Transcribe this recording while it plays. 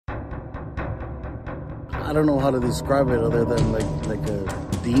I don't know how to describe it other than like a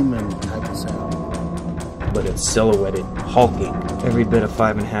demon type of sound. But it's silhouetted, hulking, every bit of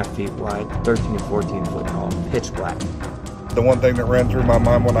 5.5 feet wide, 13 to 14 foot tall, pitch black. The one thing that ran through my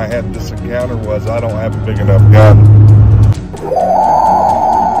mind when I had this encounter was I don't have a big enough gun.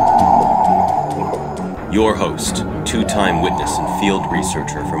 Your host, two-time witness and field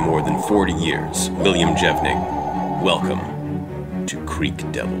researcher for more than 40 years, William Jevning. Welcome to Creek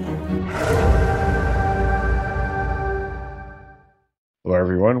Devil. Hello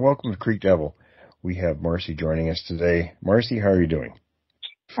everyone, welcome to Creek Devil. We have Marcey joining us today. Marcey, how are you doing?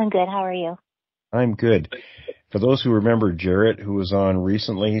 I'm good, how are you? I'm good. For those who remember Jarrett, who was on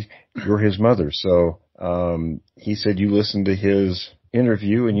recently, you're his mother. So he said you listened to his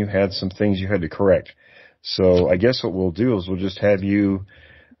interview and you had some things you had to correct. So I guess what we'll do is we'll just have you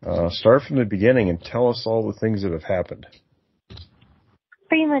start from the beginning and tell us all the things that have happened.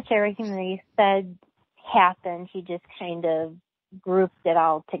 Pretty much everything that he said happened. He just kind of grouped it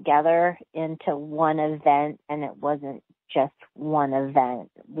all together into one event, and it wasn't just one event.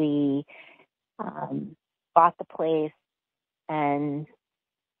 We bought the place, and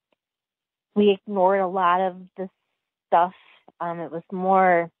we ignored a lot of the stuff. It was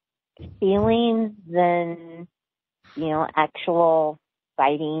more feelings than, actual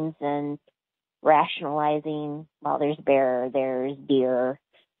sightings and rationalizing, well, there's bear, there's deer,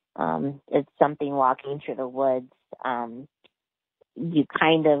 it's something walking through the woods. You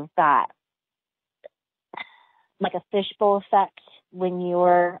kind of got like a fishbowl effect when you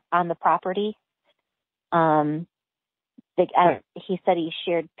were on the property. He said he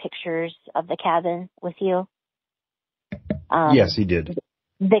shared pictures of the cabin with you. Yes, he did.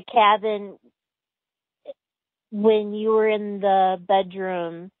 The cabin, when you were in the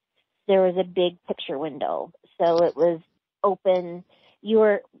bedroom, there was a big picture window. So it was open.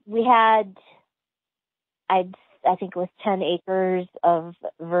 I think it was 10 acres of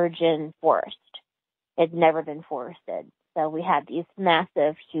virgin forest. It'd never been forested. So we had these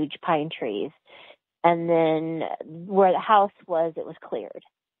massive, huge pine trees. And then where the house was, it was cleared.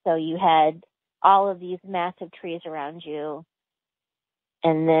 So you had all of these massive trees around you.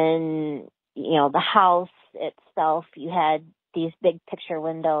 And then, the house itself, you had these big picture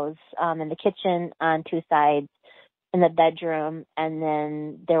windows in the kitchen on two sides, in the bedroom, and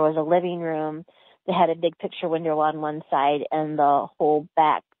then there was a living room that had a big picture window on one side, and the whole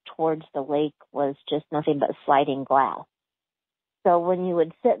back towards the lake was just nothing but sliding glass. So when you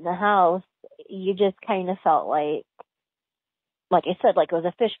would sit in the house, you just kind of felt like I said, like it was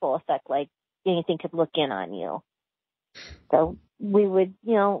a fishbowl effect, like anything could look in on you. So we would,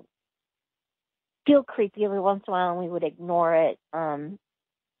 feel creepy every once in a while, and we would ignore it.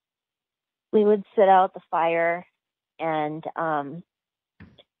 We would sit out at the fire, and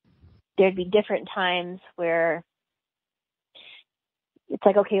there'd be different times where it's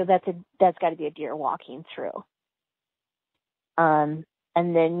like, okay, that's got to be a deer walking through. And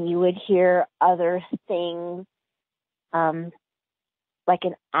then you would hear other things, like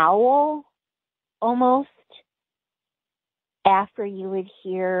an owl almost, after you would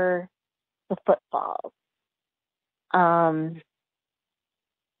hear the footfalls.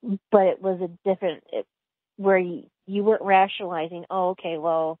 But it was where you weren't rationalizing, oh, okay,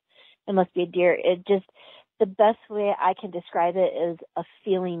 well, it must be a deer. It just, the best way I can describe it is a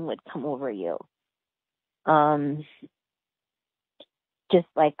feeling would come over you. Just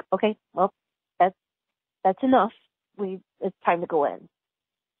like, okay, well, that's enough. It's time to go in.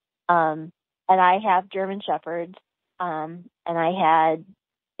 And I have German Shepherds, and I had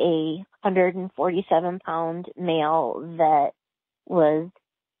a 147-pound male that was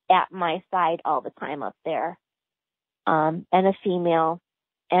at my side all the time up there, and a female.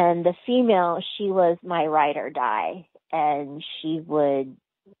 And the female, she was my ride or die, and she would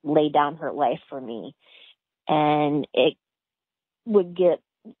lay down her life for me. And it would get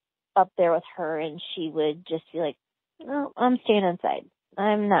up there with her, and she would just be like, no, I'm staying inside.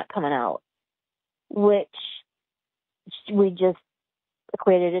 I'm not coming out. Which we just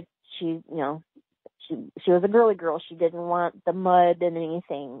equated it. She was a girly girl. She didn't want the mud and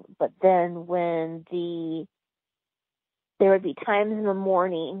anything. But then when there would be times in the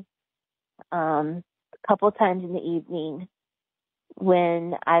morning, a couple of times in the evening,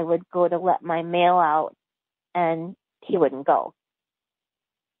 when I would go to let my mail out, and he wouldn't go.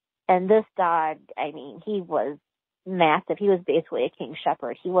 And this dog, he was massive. He was basically a king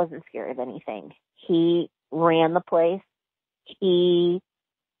shepherd. He wasn't scared of anything. He ran the place. He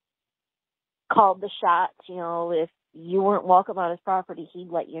called the shots. If you weren't welcome on his property, he'd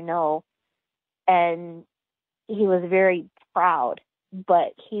let you know. And he was very proud,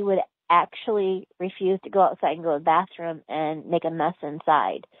 but he would actually refused to go outside and go to the bathroom and make a mess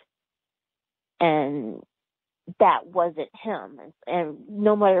inside. And that wasn't him. And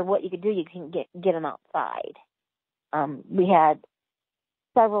no matter what you could do, you can get him outside. We had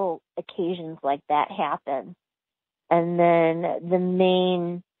several occasions like that happen. And then the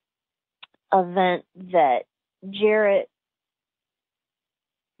main event that Jarrett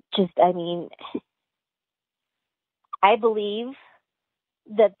I believe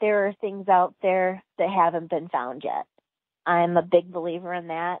that there are things out there that haven't been found yet. I'm a big believer in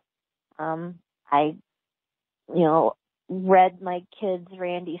that. I read my kids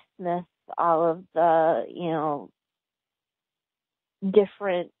Randy Smith, all of the,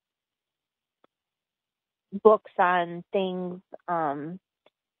 different books on things,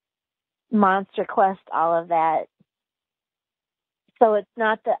 Monster Quest, all of that. So it's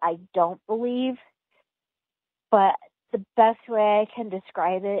not that I don't believe, but the best way I can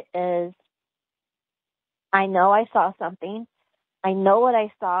describe it is I know I saw something. I know what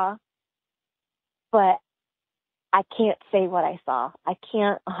I saw, but I can't say what I saw. I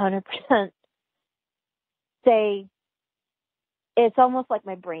can't 100% say. It's almost like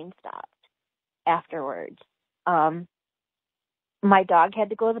my brain stopped afterwards. My dog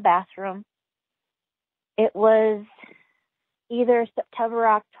had to go to the bathroom. It was either September or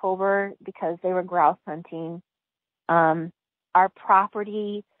October because they were grouse hunting. Our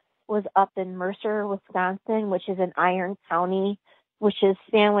property was up in Mercer, Wisconsin, which is in Iron County, which is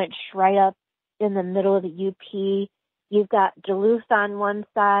sandwiched right up in the middle of the UP. You've got Duluth on one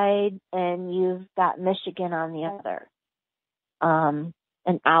side and you've got Michigan on the other. An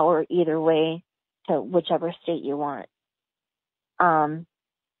hour either way to whichever state you want.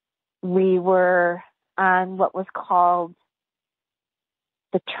 We were on what was called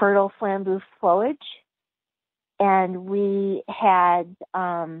the turtle flambeau flowage, and we had,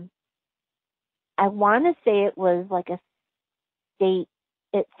 I want to say it was like it's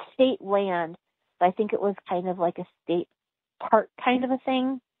state land, but I think it was kind of like a state park kind of a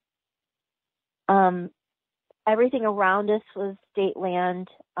thing. Everything around us was state land.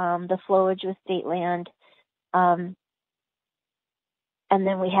 The flowage was state land. And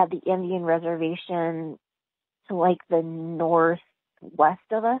then we had the Indian reservation to like the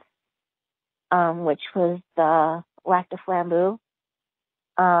northwest of us, which was the Lac de Flambeau.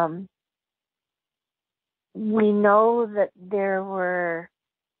 We know that there were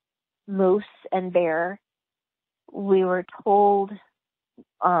moose and bear. We were told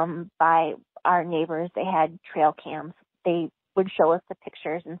by our neighbors, they had trail cams. They would show us the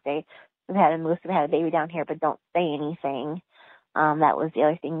pictures and say, we've had a moose, we've had a baby down here, but don't say anything. That was the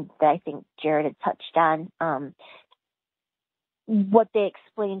other thing that I think Jared had touched on. What they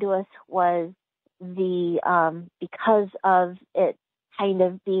explained to us was because of it kind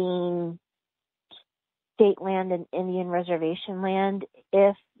of being state land and Indian reservation land,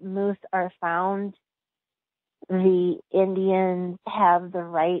 if moose are found, the Indians have the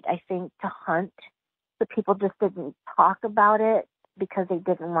right, I think, to hunt. The people just didn't talk about it because they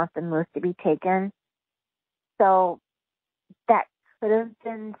didn't want the moose to be taken. So that could have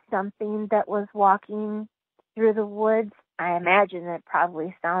been something that was walking through the woods. I imagine it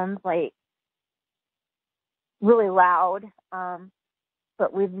probably sounds like really loud,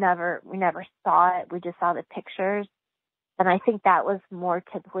 but we never saw it. We just saw the pictures. And I think that was more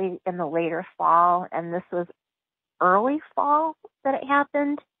typically in the later fall, and this was early fall that it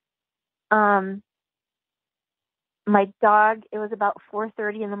happened. My dog, it was about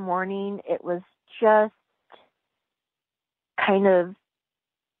 4:30 in the morning. It was just kind of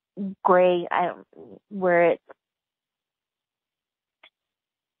gray, where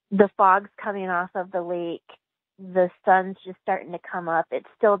the fog's coming off of the lake. The sun's just starting to come up. It's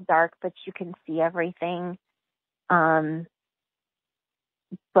still dark, but you can see everything.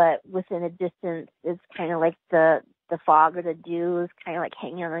 But within a distance, it's kind of like the fog or the dew is kind of like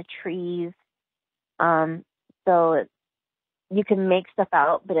hanging on the trees. So you can make stuff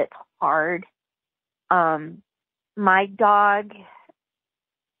out, but it's hard. My dog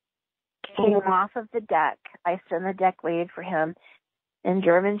came off of the deck. I stood on the deck, waited for him. And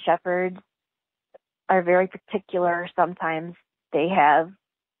German Shepherds are very particular. Sometimes they have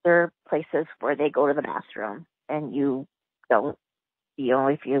their places where they go to the bathroom, and you don't.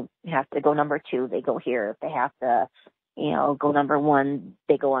 If you have to go number 2, they go here. If they have to, go number 1,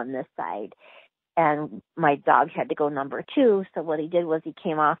 they go on this side. And my dog had to go number 2. So what he did was he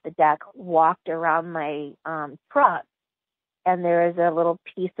came off the deck, walked around my truck, and there is a little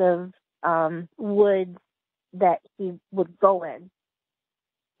piece of wood that he would go in.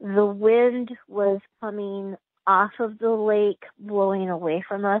 The wind was coming off of the lake, blowing away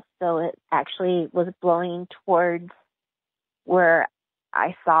from us. So it actually was blowing towards where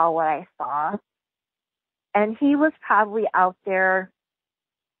I saw what I saw. And he was probably out there,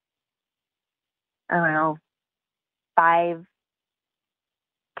 I don't know, 5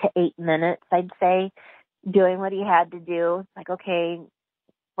 to 8 minutes, I'd say, doing what he had to do. Like, okay,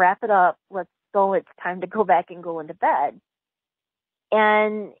 wrap it up. Let's go. It's time to go back and go into bed.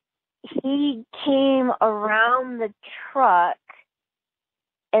 And he came around the truck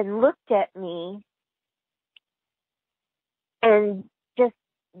and looked at me, and just,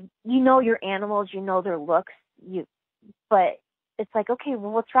 you know your animals, you know their looks, but it's like, okay,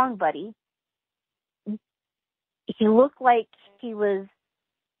 well, what's wrong, buddy? He looked like he was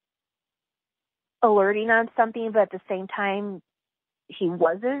alerting on something, but at the same time, he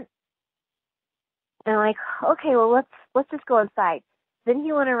wasn't. And I'm like, okay, well, let's just go inside. Then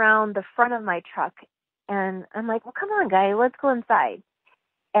he went around the front of my truck, and I'm like, well, come on, guy, let's go inside.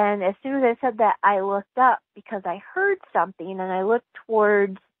 And as soon as I said that, I looked up because I heard something, and I looked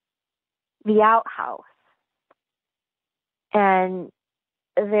towards the outhouse. And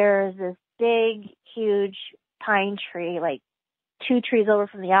there's this big, huge pine tree, like 2 trees over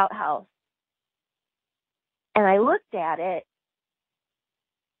from the outhouse. And I looked at it,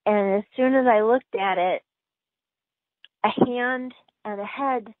 and as soon as I looked at it, a hand and a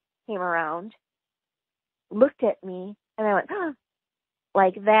head came around, looked at me, and I went, oh,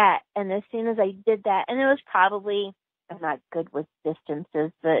 like that. And as soon as I did that, and it was probably, I'm not good with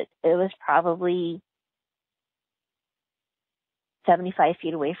distances, but it was probably 75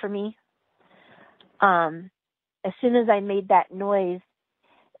 feet away from me. As soon as I made that noise,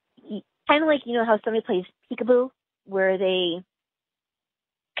 kind of like, you know how somebody plays peekaboo, where they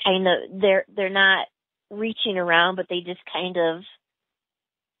kind of, they're not reaching around, but they just kind of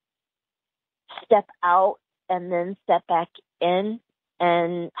step out and then step back in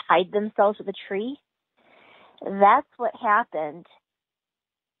and hide themselves with a tree. That's what happened.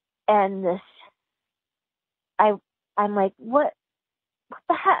 And this, I'm like, what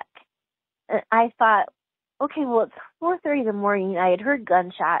the heck? And I thought, okay, well, it's 4:30 in the morning. I had heard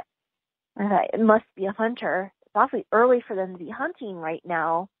gunshots. I thought, it must be a hunter. It's awfully early for them to be hunting right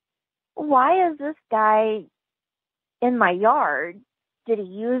now. Why is this guy in my yard? Did he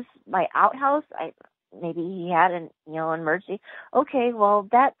use my outhouse? Maybe he had an emergency. Okay, well,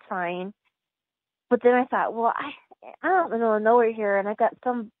 that's fine. But then I thought, well, I don't know nowhere here, and I've got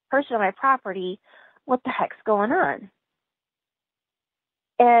some person on my property. What the heck's going on?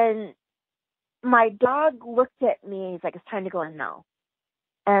 And my dog looked at me. He's like, it's time to go in now.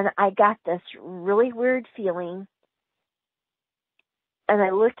 And I got this really weird feeling. And I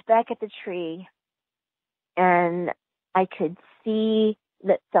looked back at the tree, and I could see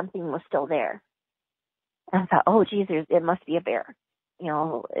that something was still there. And I thought, oh, geez, it must be a bear.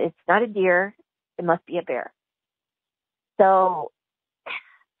 It's not a deer. It must be a bear. So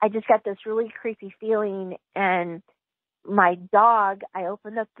I just got this really creepy feeling. And my dog, I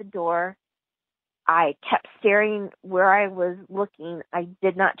opened up the door. I kept staring where I was looking. I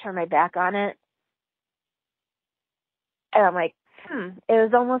did not turn my back on it. And I'm like, it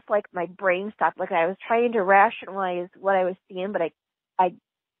was almost like my brain stopped. Like I was trying to rationalize what I was seeing, but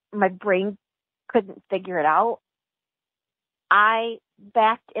my brain couldn't figure it out. I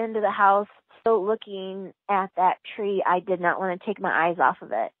backed into the house, still looking at that tree. I did not want to take my eyes off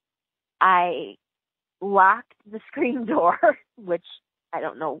of it. I locked the screen door, which I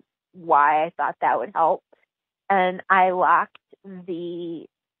don't know why I thought that would help. And I locked the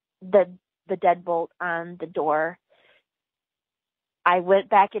deadbolt on the door. I went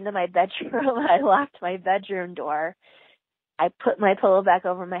back into my bedroom. I locked my bedroom door. I put my pillow back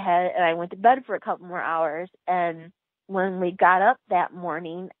over my head, and I went to bed for a couple more hours. And when we got up that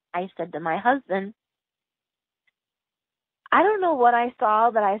morning, I said to my husband, I don't know what I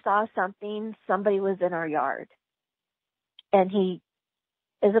saw, but I saw something. Somebody was in our yard. And he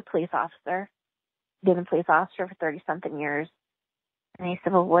is a police officer, been a police officer for 30-something years. And he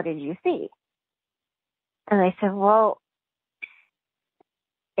said, well, what did you see? And I said, well,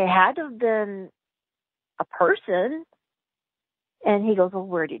 it had to have been a person. And he goes, well,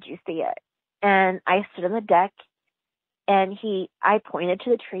 where did you see it? And I stood on the deck, and I pointed to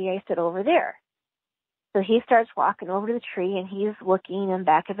the tree. I said, over there. So he starts walking over to the tree, and he's looking in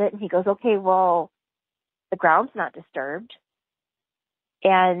back of it, and he goes, okay, well, the ground's not disturbed.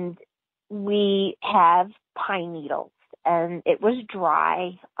 And we have pine needles, and it was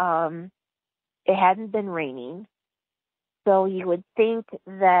dry. It hadn't been raining. So you would think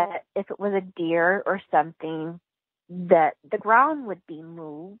that if it was a deer or something, that the ground would be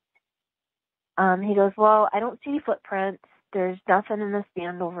moved. He goes, well, I don't see footprints. There's nothing in the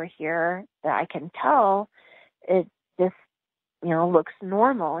stand over here that I can tell. It just, looks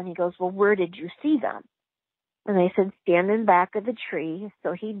normal. And he goes, well, where did you see them? And I said, standing back of the tree.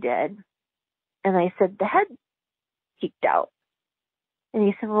 So he did. And I said, the head peeked out. And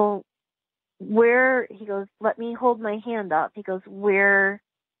he said, well, where? He goes, let me hold my hand up. He goes, where?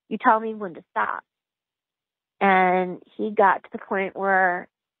 You tell me when to stop. And he got to the point where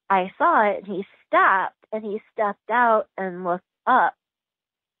I saw it, and he stopped, and he stepped out and looked up.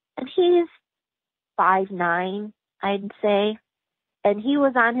 And he's 5'9", I'd say. And he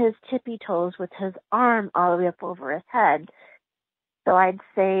was on his tippy toes with his arm all the way up over his head. So I'd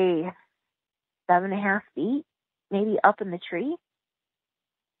say 7.5 feet, maybe up in the tree,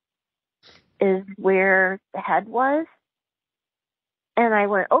 is where the head was. And I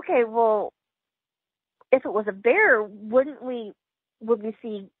went, okay, well, if it was a bear, would we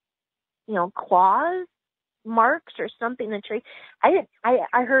see, claws, marks, or something in the tree? I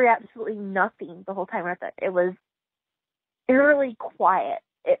heard absolutely nothing the whole time. I thought it was eerily quiet.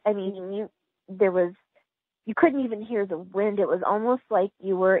 You couldn't even hear the wind. It was almost like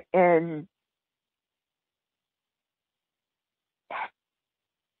you were in,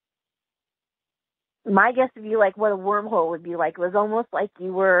 my guess would be like what a wormhole would be like. It was almost like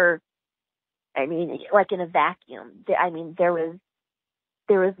you were, like in a vacuum. There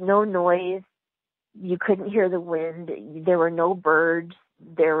was no noise. You couldn't hear the wind. There were no birds.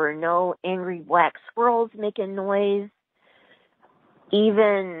 There were no angry black squirrels making noise.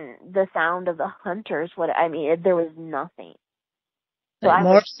 Even the sound of the hunters, there was nothing. So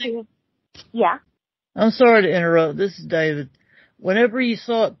Marcy? Yeah. I'm sorry to interrupt. This is David. Whenever you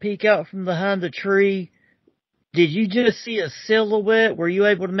saw it peek out from behind the tree, did you just see a silhouette? Were you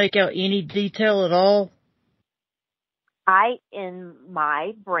able to make out any detail at all? In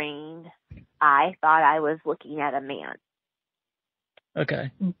my brain, I thought I was looking at a man.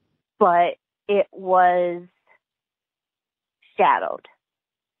 Okay. But it was shadowed.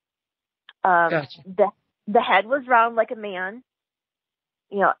 Gotcha. The head was round like a man.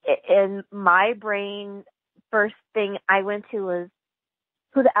 In my brain, first thing I went to was,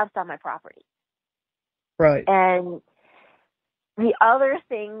 who the F's on my property? Right. And the other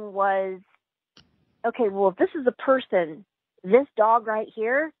thing was, okay, well, if this is a person, this dog right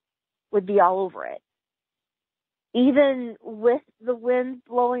here would be all over it. Even with the wind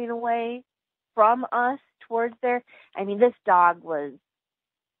blowing away from us towards there, this dog was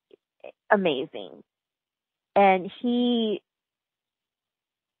amazing. And he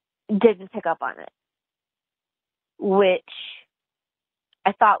didn't pick up on it, which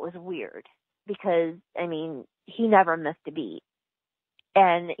I thought was weird because, he never missed a beat.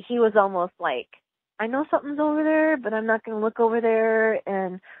 And he was almost like, I know something's over there, but I'm not going to look over there,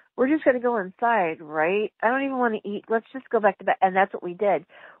 and we're just going to go inside, right? I don't even want to eat. Let's just go back to bed. And that's what we did.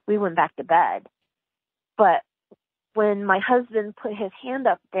 We went back to bed. But when my husband put his hand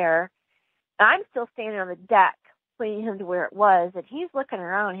up there, I'm still standing on the deck, pointing him to where it was, and he's looking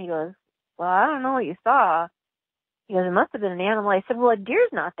around. He goes, well, I don't know what you saw. He goes, it must have been an animal. I said, well, a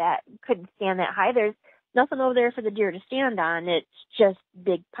deer's not that. Couldn't stand that high. There's nothing over there for the deer to stand on. It's just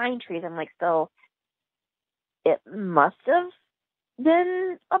big pine trees. I'm like, so it must have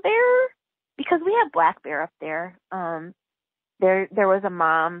been a bear? Because we have black bear up there. There was a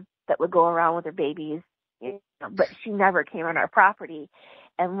mom that would go around with her babies, but she never came on our property.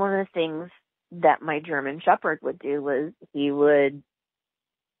 And one of the things that my German Shepherd would do was he would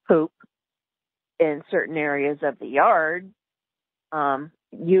poop in certain areas of the yard,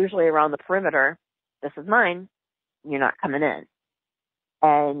 usually around the perimeter. This is mine. You're not coming in.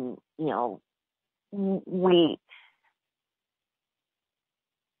 And,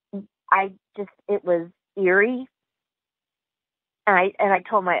 it was eerie. And I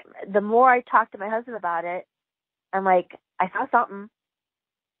told the more I talked to my husband about it, I'm like, I saw something.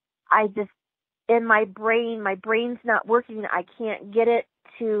 In my brain's not working. I can't get it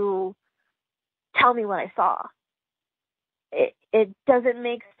to tell me what I saw. It doesn't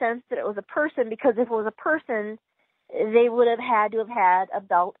make sense that it was a person, because if it was a person, they would have had a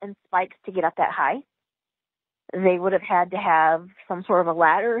belt and spikes to get up that high. They would have had to have some sort of a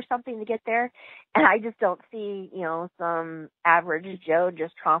ladder or something to get there. And I just don't see, some average Joe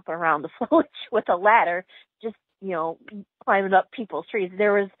just tromping around the foliage with a ladder, just, climbing up people's trees.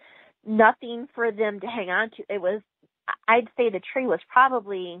 There was nothing for them to hang on to. It was, I'd say the tree was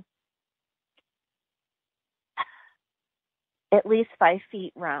probably at least 5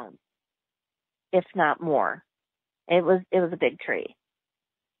 feet round, if not more. It was a big tree.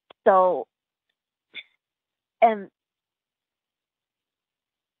 So, and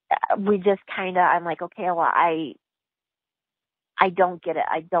we just kind of, I'm like, okay, well, I don't get it.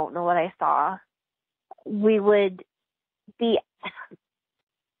 I don't know what I saw. We would be,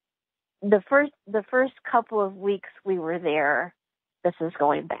 the first couple of weeks we were there, this is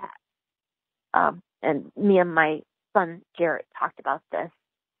going back. And me and my son, Jarrett, talked about this.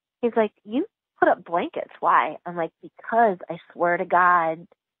 He's like, you put up blankets. Why? I'm like, because I swear to God,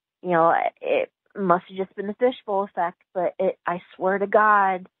 it must have just been the fishbowl effect, but I swear to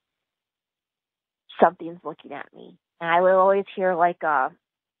God, something's looking at me. And I would always hear like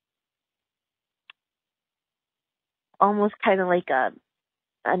almost kind of like a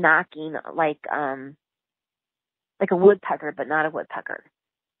knocking, like a woodpecker, but not a woodpecker.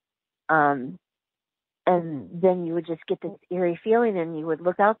 And then you would just get this eerie feeling, and you would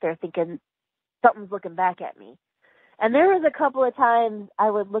look out there thinking something's looking back at me. And there was a couple of times I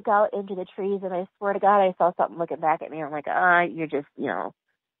would look out into the trees, and I swear to God, I saw something looking back at me. I'm like, you're just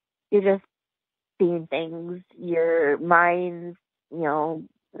seeing things. Your mind's,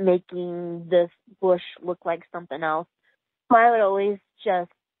 making this bush look like something else. So I would always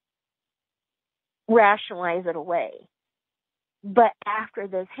just rationalize it away. But after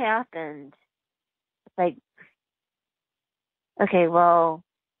this happened, it's like, okay, well,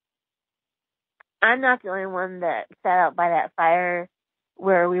 I'm not the only one that sat out by that fire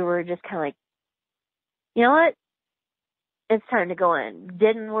where we were just kind of like, you know what? It's time to go in.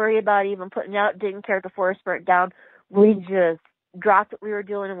 Didn't worry about even putting out, didn't care if the forest burnt down. We just dropped what we were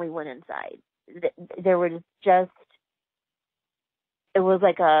doing and we went inside. There was just, it was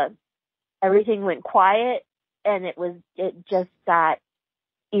like everything went quiet, and it just got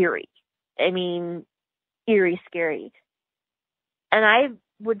eerie. I mean, eerie, scary. And I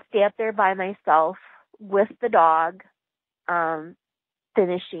would stay up there by myself with the dog,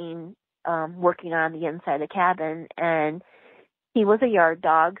 finishing, working on the inside of the cabin. And he was a yard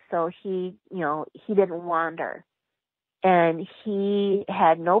dog, so he didn't wander. And he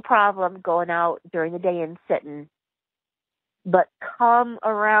had no problem going out during the day and sitting. But come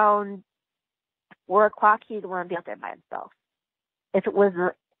around 4 o'clock, he'd want to be out there by himself. If it was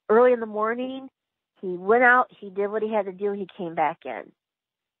early in the morning, he went out, he did what he had to do, he came back in.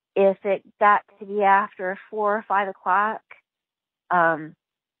 If it got to be after 4 or 5 o'clock, and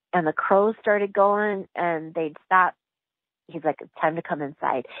the crows started going and they'd stop, he's like, it's time to come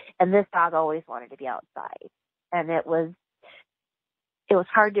inside. And this dog always wanted to be outside. And it was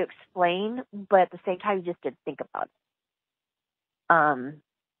hard to explain, but at the same time, you just didn't think about it.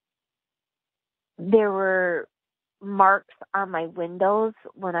 There were marks on my windows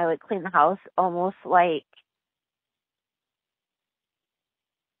when I would clean the house, almost like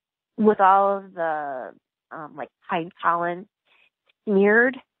with all of the like pine pollen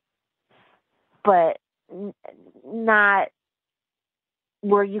smeared, but not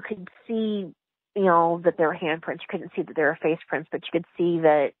where you could see, that there were handprints. You couldn't see that there were face prints, but you could see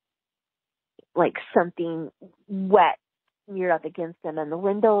that like something wet smeared up against them. And the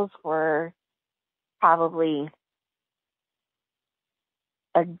windows were probably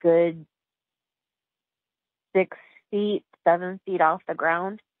a good 6 feet, 7 feet off the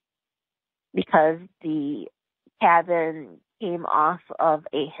ground, because the cabin came off of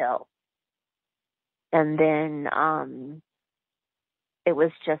a hill. And then it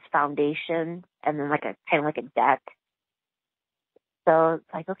was just foundation and then like a kind of like a deck. So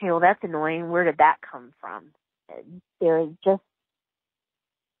it's like, okay, well, that's annoying. Where did that come from? There was just,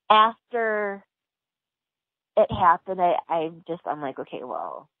 after it happened, I'm like, okay,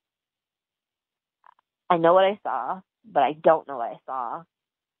 well, I know what I saw, but I don't know what I saw.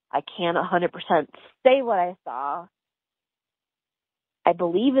 I can't 100% say what I saw. I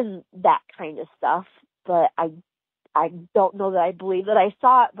believe in that kind of stuff, but I don't know that I believe that I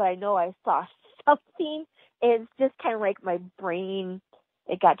saw it, but I know I saw something. It's just kind of like my brain,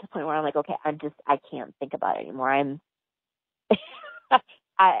 it got to the point where I'm like, okay, I can't think about it anymore.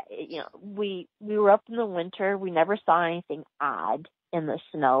 We were up in the winter. We never saw anything odd in the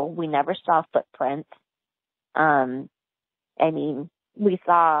snow. We never saw footprints. We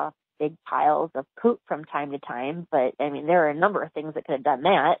saw big piles of poop from time to time, but there are a number of things that could have done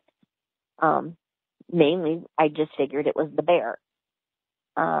that. Mainly, I just figured it was the bear.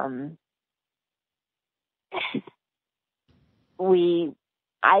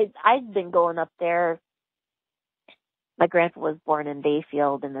 I'd been going up there. My grandpa was born in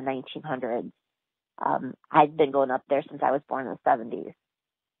Bayfield in the 1900s. I'd been going up there since I was born in the 70s.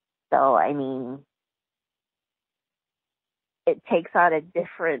 So, it takes on a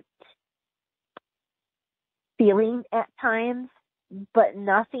different feeling at times, but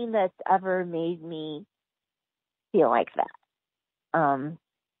nothing that's ever made me feel like that.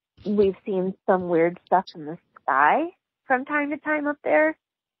 we've seen some weird stuff in the sky from time to time up there.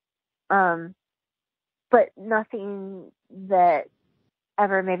 But nothing that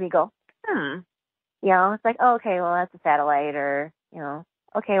ever made me go, it's like, oh, okay, well, that's a satellite, or,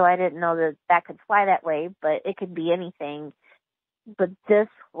 okay, well, I didn't know that that could fly that way, but it could be anything. But this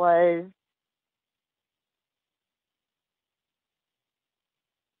was,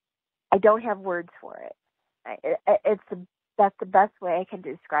 I don't have words for it. That's the best way I can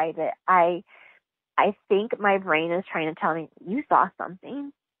describe it. I think my brain is trying to tell me, you saw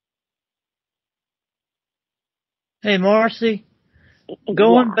something. Hey, Marcy,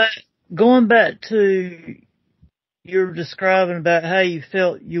 going back to you're describing about how you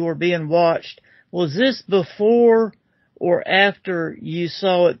felt you were being watched. Was this before or after you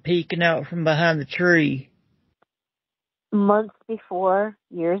saw it peeking out from behind the tree? Months before,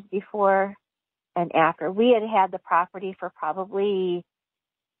 years before, and after. We had the property for probably,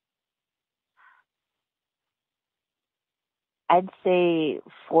 I'd say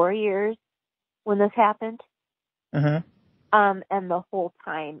 4 years when this happened. Uh-huh. And the whole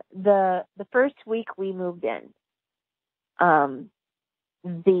time, the first week we moved in,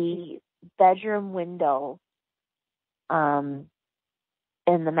 the bedroom window, in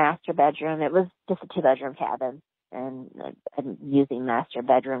the master bedroom, it was just a 2-bedroom cabin, and I'm using master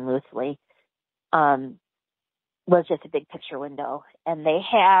bedroom loosely, was just a big picture window. And they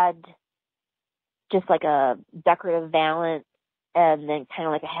had just like a decorative valance and then kind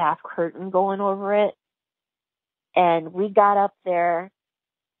of like a half curtain going over it. And we got up there,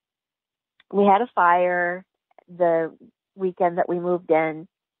 we had a fire the weekend that we moved in,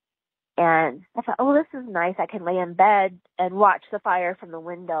 and I thought, oh, this is nice. I can lay in bed and watch the fire from the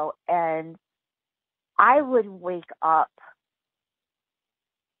window. And I would wake up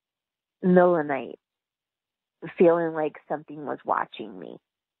middle of the night feeling like something was watching me.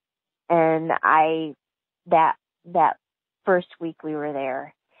 And that first week we were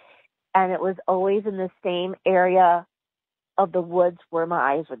there, and it was always in the same area of the woods where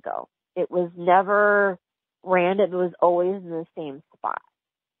my eyes would go. It was never random. It was always in the same spot.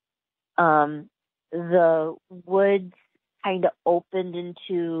 The woods kind of opened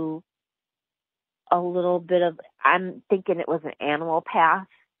into a little bit of, I'm thinking it was an animal path,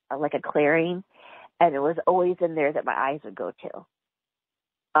 like a clearing, and it was always in there that my eyes would go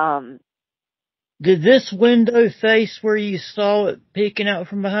to. Did this window face where you saw it peeking out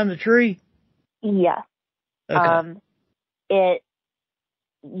from behind the tree? Yes. Okay.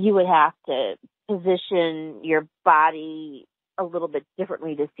 You would have to position your body a little bit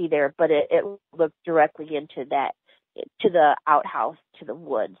differently to see there, but it looked directly into that, to the outhouse, to the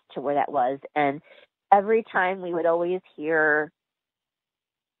woods, to where that was. And every time we would always hear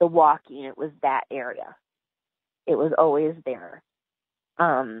the walking, it was that area. It was always there.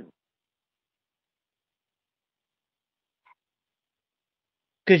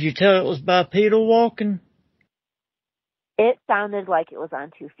 Could you tell it was bipedal walking? It sounded like it was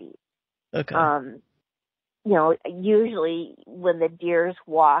on 2 feet. Okay. Usually when the deers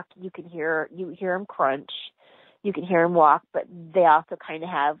walk, you hear them crunch, you can hear them walk, but they also kind of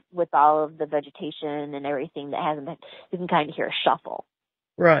have, with all of the vegetation and everything that hasn't been, you can kind of hear a shuffle.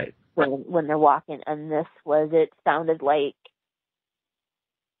 Right. When they're walking. And it sounded like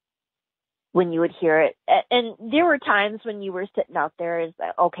when you would hear it. And there were times when you were sitting out there, it's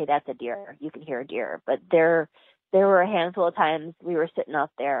like, okay, that's a deer. You can hear a deer. But there were a handful of times we were sitting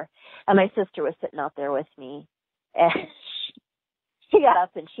out there, and my sister was sitting out there with me, and she got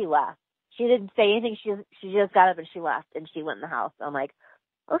up and she left. She didn't say anything. She just got up and she left, and she went in the house. I'm like,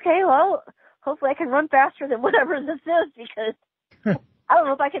 okay, well, hopefully I can run faster than whatever this is, because I don't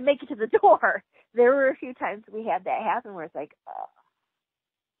know if I can make it to the door. There were a few times we had that happen where it's like,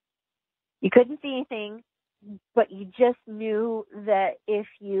 you couldn't see anything, but you just knew that if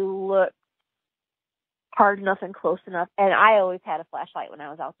you looked hard enough and close enough, and I always had a flashlight when I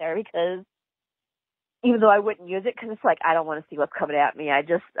was out there, because even though I wouldn't use it, because it's like, I don't want to see what's coming at me. I'll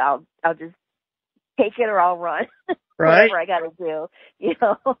just take it or I'll run. Right. Whatever I got to do.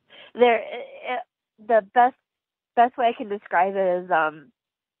 The best way I can describe it is,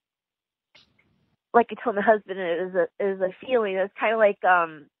 like I told my husband, it is a feeling. It's kind of like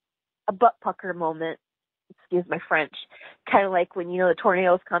a butt pucker moment. Excuse my French. Kind of like when the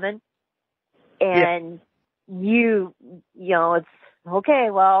tornado's coming, and it's okay.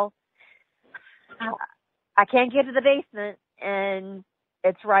 Well, I can't get to the basement, and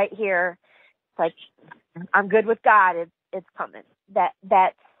it's right here. It's like, I'm good with God. It's coming.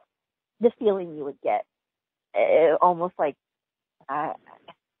 That's the feeling you would get. Almost like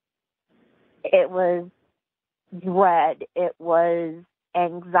it was dread. It was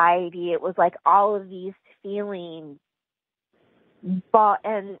anxiety. It was like all of these feelings. But,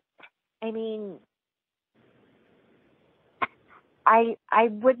 and I mean, I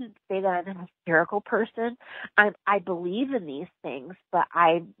wouldn't say that I'm a hysterical person. I believe in these things, but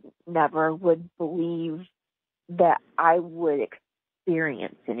I never would believe that I would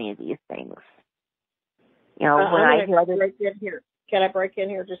experience any of these things. You know, when I hear this. Break in here. Can I break in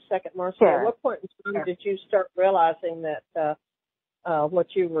here just a second, Marcy? Sure. At what point in time did you start realizing that what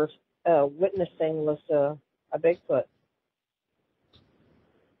you were witnessing was a Bigfoot?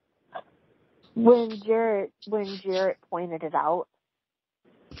 When Jarrett pointed it out,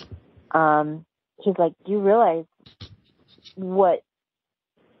 he's like, "Do you realize what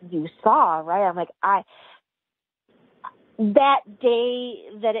you saw?" Right? I'm like, that day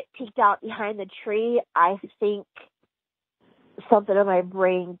that it peeked out behind the tree, I think something in my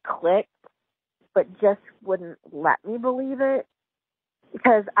brain clicked, but just wouldn't let me believe it,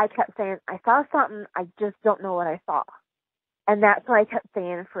 because I kept saying, I saw something, I just don't know what I saw. And that's what I kept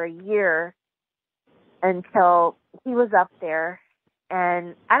saying for a year, until he was up there,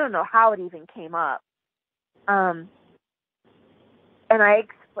 and I don't know how it even came up. And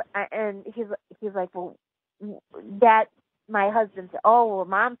he's like, well, Dad, my husband said, oh, well,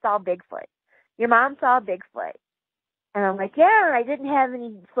 Mom saw Bigfoot. Your mom saw Bigfoot. And I'm like, yeah, I didn't have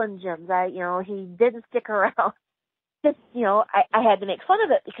any Slim Jims. He didn't stick around. Just, I had to make fun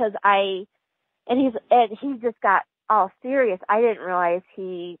of it because he just got all serious. I didn't realize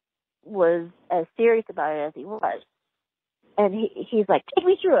he was as serious about it as he was. And he's like, take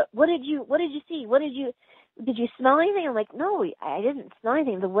me through it. What did you see? Did you smell anything? I'm like, no, I didn't smell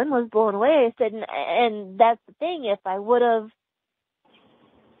anything. The wind was blowing away. I said, and that's the thing. If I would have,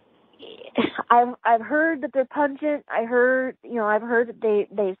 I've heard that they're pungent. I've heard that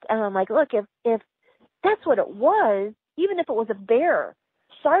they, and I'm like, look, if that's what it was, even if it was a bear,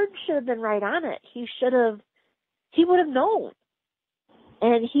 Sarge should have been right on it. He would have known.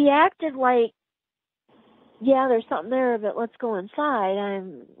 And he acted like, yeah, there's something there, but let's go inside.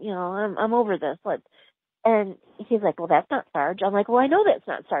 I'm over this. And he's like, well, that's not Sarge. I'm like, well, I know that's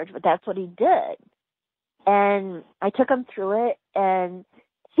not Sarge, but that's what he did. And I took him through it, and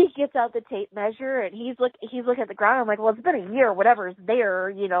he gets out the tape measure, and he's looking at the ground. I'm like, well, it's been a year. Whatever's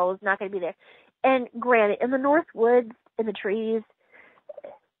there, is not going to be there. And granted, in the North Woods, in the trees,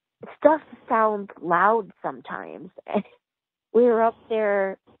 stuff sounds loud sometimes. And we were up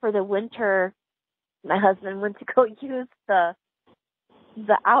there for the winter. My husband went to go use the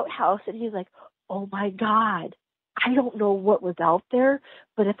outhouse, and he's like, oh my God, I don't know what was out there,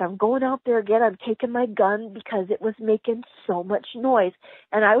 but if I'm going out there again, I'm taking my gun because it was making so much noise.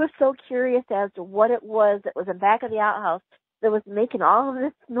 And I was so curious as to what it was that was in the back of the outhouse that was making all of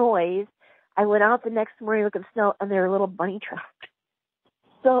this noise. I went out the next morning looking at snow, and there were little bunny traps.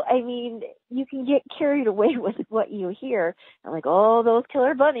 So, I mean, you can get carried away with what you hear. I'm like, oh, those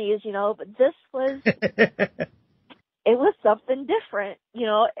killer bunnies, but this was, it was something different,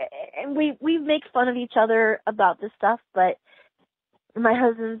 and we make fun of each other about this stuff, but my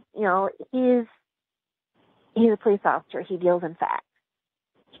husband, he's a police officer. He deals in facts.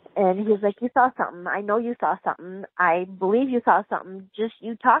 And he's like, you saw something. I know you saw something. I believe you saw something. Just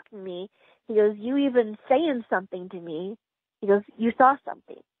you talking to me. He goes, you even saying something to me. He goes, you saw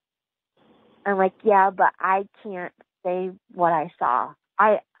something. I'm like, yeah, but I can't say what I saw.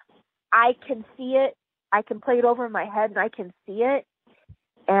 I can see it. I can play it over in my head, and I can see it.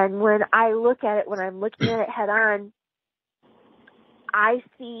 And when I look at it, when I'm looking at it head on, I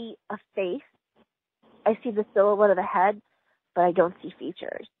see a face. I see the silhouette of the head, but I don't see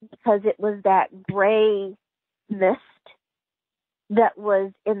features, because it was that gray mist that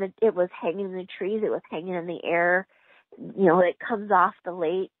was it was hanging in the trees. It was hanging in the air. It comes off the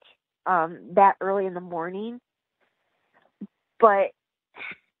lake that early in the morning. But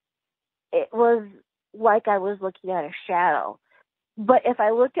it was like I was looking at a shadow. But if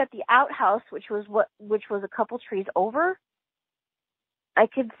I looked at the outhouse, which was a couple trees over, I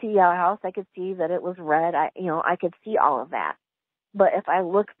could see the outhouse. I could see that it was red. I could see all of that. But if I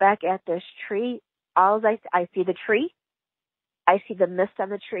look back at this tree, I see the tree, I see the mist on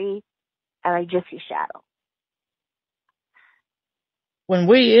the tree, and I just see shadow. When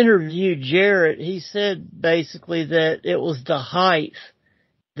we interviewed Jarrett, he said basically that it was the height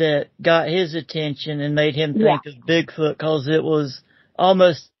that got his attention and made him think of Bigfoot, because it was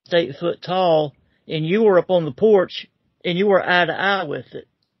almost 8 foot tall, and you were up on the porch, and you were eye to eye with it,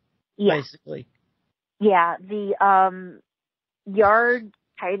 basically. Yeah, the yard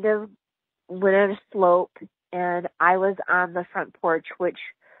kind of went at a slope, and I was on the front porch, which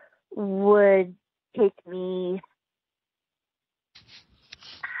would take me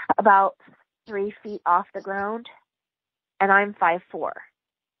about 3 feet off the ground, and I'm 5'4".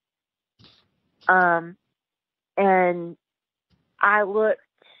 And I looked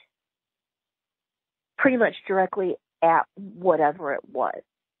pretty much directly at whatever it was.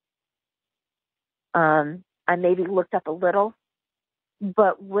 I maybe looked up a little,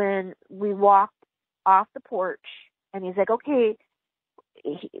 but when we walked off the porch, and he's like, okay,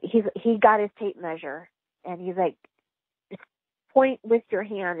 he got his tape measure, and he's like, point with your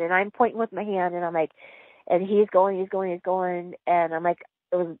hand, and I'm pointing with my hand, and I'm like, and he's going, and I'm like,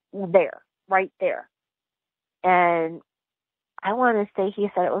 it was there, right there. And I want to say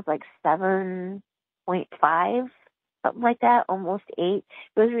he said it was like 7.5, something like that, almost 8. It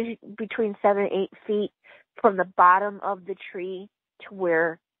was between 7 and 8 feet from the bottom of the tree to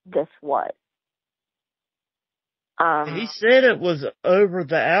where this was. He said it was over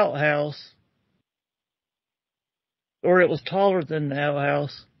the outhouse, or it was taller than the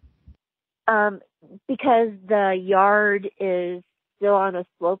outhouse. Because the yard is still on a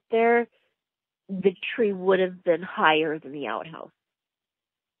slope there, the tree would have been higher than the outhouse.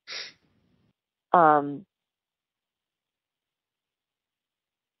 I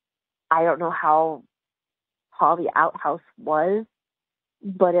don't know how tall the outhouse was,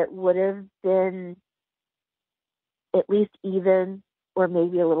 but it would have been at least even, or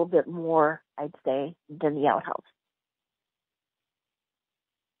maybe a little bit more, I'd say, than the outhouse.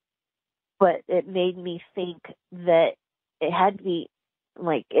 But it made me think that it had to be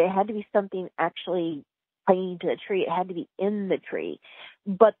something actually clinging to the tree. It had to be in the tree.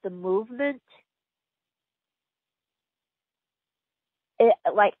 But the movement,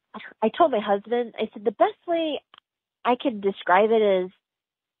 I told my husband, I said, the best way I could describe it is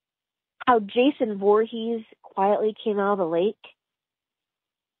how Jason Voorhees quietly came out of the lake,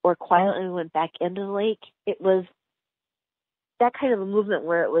 or quietly went back into the lake. It was that kind of a movement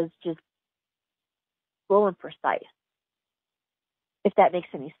where it was just slow and precise, if that makes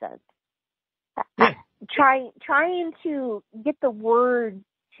any sense. Yeah. Trying to get the word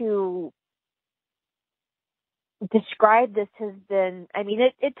to describe this has been, I mean,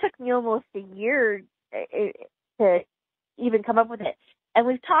 it took me almost a year to even come up with it. And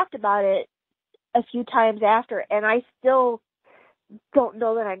we've talked about it a few times after, and I still don't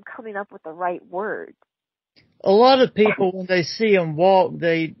know that I'm coming up with the right words. A lot of people, when they see him walk,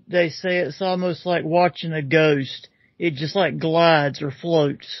 they say it's almost like watching a ghost. It just like glides or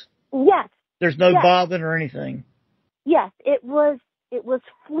floats. Yes. There's no bobbing or anything. Yes, it was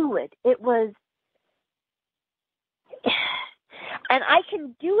fluid. It was, and I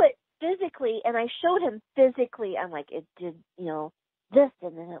can do it physically, and I showed him physically. I'm like, it did, this,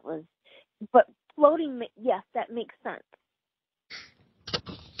 and then it was, but floating, yes, that makes sense.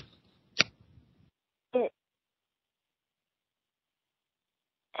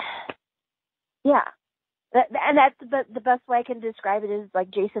 Yeah. And that's the best way I can describe it is like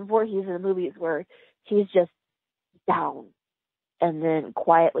Jason Voorhees in the movies where he's just down and then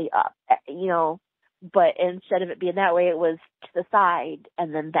quietly up, but instead of it being that way, it was to the side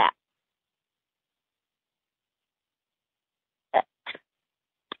and then that.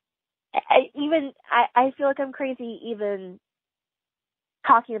 I feel like I'm crazy even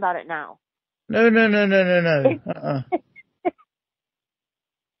talking about it now. No.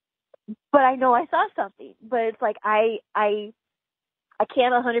 But I know I saw something. But it's like I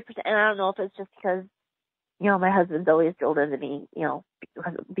can't 100%, and I don't know if it's just because, my husband's always drilled into me,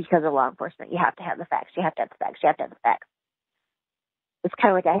 because of law enforcement. You have to have the facts. You have to have the facts. You have to have the facts. It's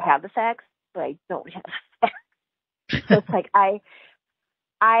kind of like I have the facts, but I don't have the facts. So it's like I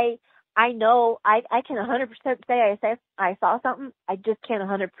know I can 100% say I saw something. I just can't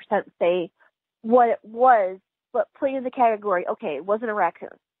 100% say what it was, but put in the category, okay, it wasn't a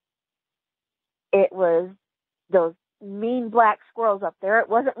raccoon. It was those mean black squirrels up there. It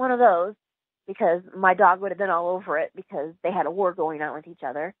wasn't one of those, because my dog would have been all over it because they had a war going on with each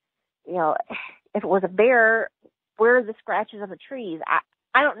other. If it was a bear, where are the scratches on the trees?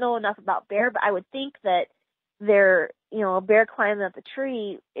 I don't know enough about bear, but I would think that a bear climbing up the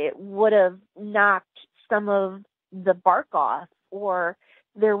tree, it would have knocked some of the bark off, or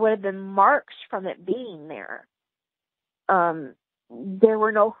there would have been marks from it being there. There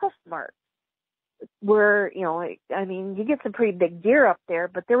were no hoof marks. You get some pretty big deer up there,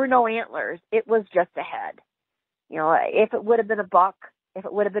 but there were no antlers. It was just a head. If it would have been a buck, if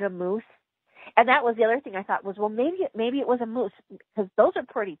it would have been a moose. And that was the other thing I thought was, well, maybe it was a moose, because those are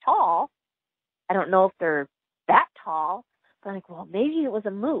pretty tall. I don't know if they're that tall, but I'm like, well, maybe it was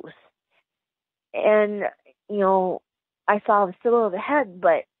a moose. And, I saw the silhouette of the head,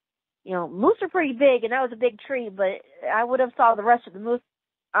 but, moose are pretty big, and that was a big tree, but I would have saw the rest of the moose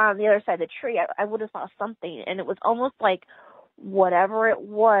on the other side of the tree, I would have saw something. And it was almost like whatever it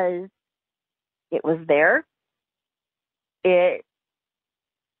was there. It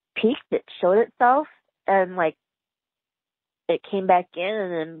peeked, it showed itself, and like it came back in,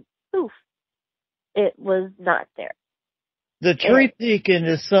 and then poof, it was not there. The tree peeking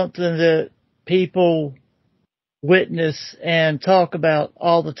is something that people witness and talk about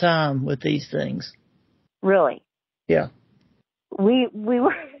all the time with these things. Really? Yeah. We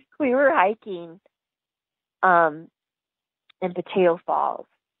were hiking in Potato Falls,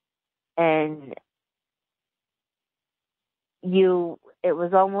 and it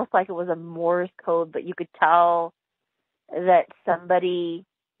was almost like it was a Morse code, but you could tell that somebody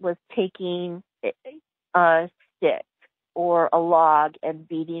was taking a stick or a log and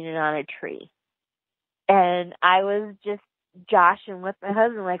beating it on a tree. And I was just joshing with my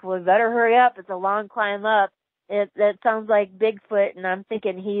husband, like, well, we better hurry up. It's a long climb up. That sounds like Bigfoot, and I'm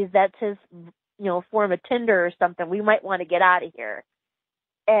thinking that's his, form of tinder or something. We might want to get out of here.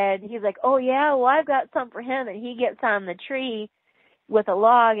 And he's like, oh, yeah, well, I've got some for him. And he gets on the tree with a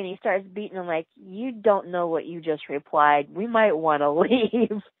log, and he starts beating him like, you don't know what you just replied. We might want to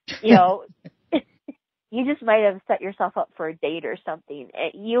leave. You just might have set yourself up for a date or something.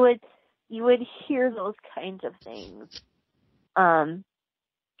 You would hear those kinds of things. And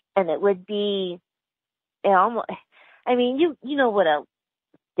it would be, you know what a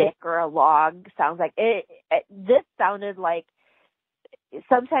stick or a log sounds like. This sounded like,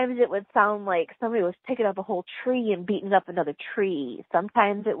 sometimes it would sound like somebody was picking up a whole tree and beating up another tree.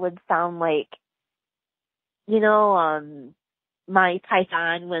 Sometimes it would sound like, Monty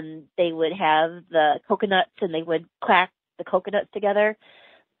Python, when they would have the coconuts and they would crack the coconuts together.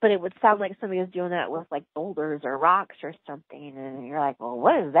 But it would sound like somebody was doing that with like boulders or rocks or something. And you're like, well,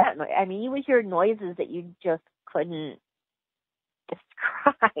 what is that noise? You would hear noises that you just couldn't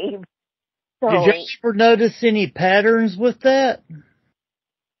describe. So, did you ever notice any patterns with that?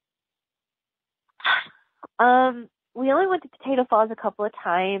 We only went to Potato Falls a couple of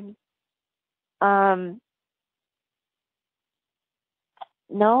times.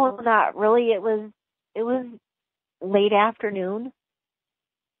 No, not really. It was late afternoon.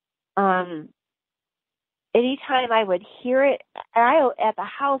 Anytime I would hear it, at the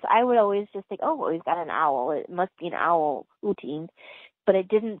house, I would always just think, oh, well, we've got an owl. It must be an owl hooting. But it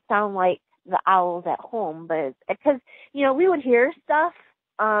didn't sound like the owls at home. But because, we would hear stuff,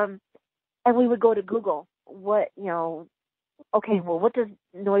 and we would go to Google what does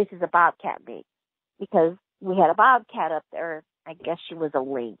noises a bobcat make? Because we had a bobcat up there. I guess she was a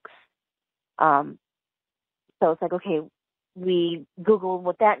lynx. So it's like, okay, we Googled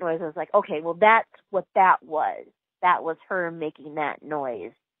what that noise was. Like, okay, well, that's what that was. That was her making that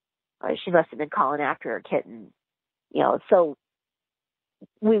noise. She must have been calling after her kitten. So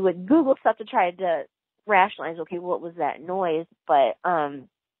we would Google stuff to try to rationalize, okay, what was that noise? But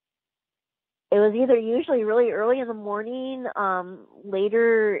it was either usually really early in the morning,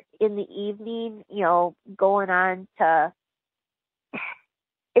 later in the evening, going on to,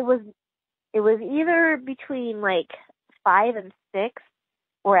 it was either between like 5 and 6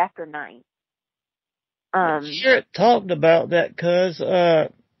 or after 9. Sure, talked about that, cuz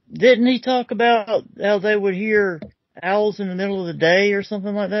didn't he talk about how they would hear owls in the middle of the day or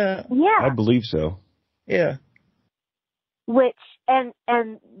something like that? Yeah, I believe so. Yeah. Which and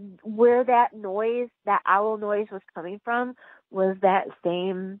where that owl noise was coming from was that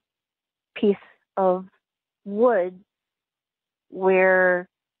same piece of wood where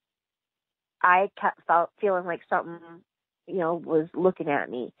I kept feeling like something, was looking at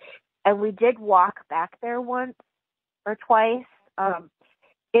me. And we did walk back there once or twice.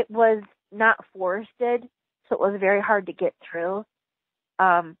 It was not forested, so it was very hard to get through.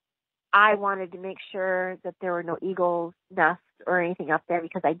 I wanted to make sure that there were no eagles' nests or anything up there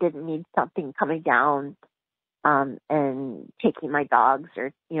because I didn't need something coming down and taking my dogs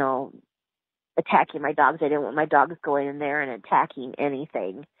or, attacking my dogs. I didn't want my dogs going in there and attacking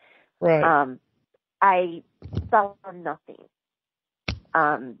anything. Right. I saw nothing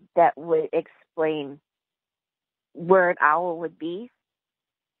that would explain where an owl would be.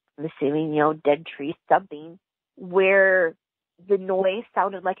 I'm assuming, dead tree something. Where the noise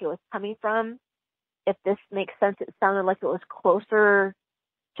sounded like it was coming from, if this makes sense, it sounded like it was closer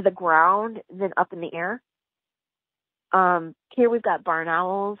to the ground than up in the air. Here we've got barn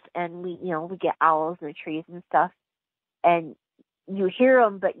owls, and we get owls in the trees and stuff, and you hear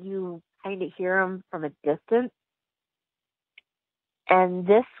them, but you kind of hear them from a distance. And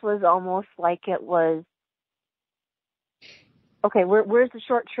this was almost like it was, okay, where's the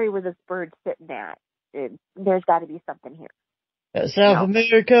short tree where this bird's sitting at? There's got to be something here. South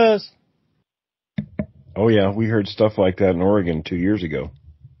America's. Oh yeah, we heard stuff like that in Oregon 2 years ago.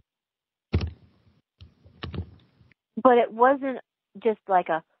 But it wasn't just like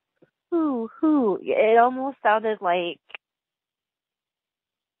a who. It almost sounded like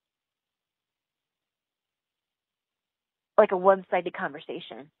a one-sided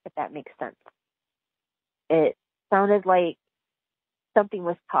conversation, if that makes sense. It sounded like something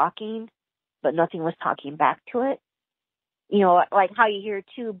was talking, but nothing was talking back to it. You know, like how you hear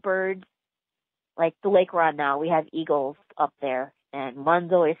two birds, like the lake we're on now, we have eagles up there, and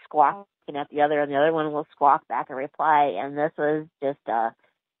one's always squawking at the other, and the other one will squawk back a reply, and this was just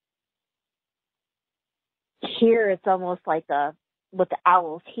here it's almost like with the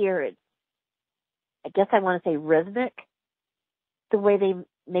owls here, it's, I guess I want to say rhythmic, the way they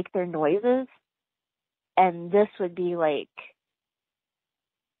make their noises, and this would be like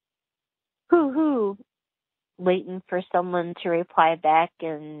hoo, waiting for someone to reply back,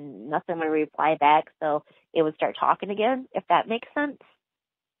 and nothing would reply back, so it would start talking again, if that makes sense.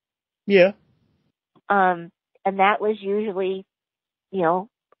 Yeah. And that was usually, you know,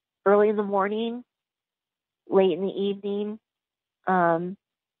 early in the morning, late in the evening.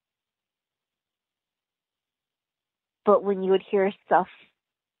 But when you would hear stuff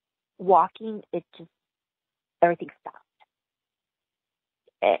walking, it just, everything stopped.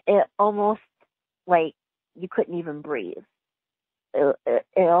 It almost like you couldn't even breathe. It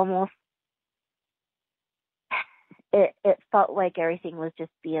almost, it felt like everything was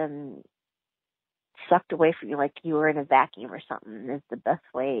just being sucked away from you, like you were in a vacuum or something, is the best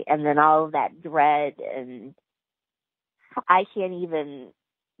way. And then all of that dread, and I can't even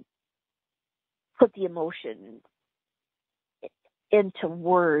put the emotion into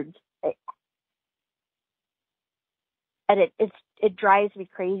words. And it drives me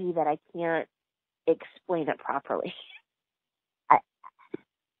crazy that I can't explain it properly.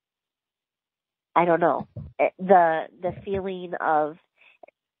 I don't know. The feeling of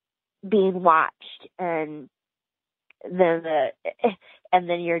being watched, and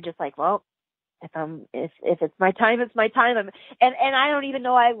then you're just like, well, if it's my time, it's my time. And I don't even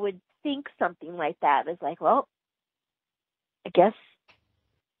know I would think something like that. It's like, well, I guess,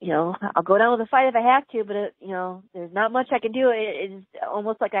 you know, I'll go down with a fight if I have to, but you know, there's not much I can do. It's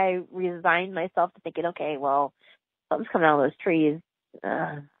almost like I resigned myself to thinking, okay, well, something's coming out of those trees.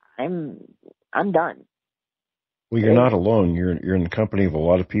 I'm done. Well, you're not alone. You're in the company of a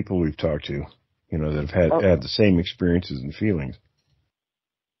lot of people we've talked to, you know, that have had the same experiences and feelings.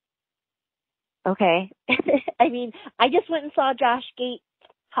 Okay. I mean, I just went and saw Josh Gate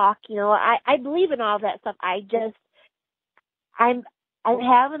talk. You know, I believe in all that stuff. I'm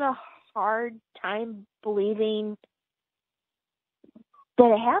having a hard time believing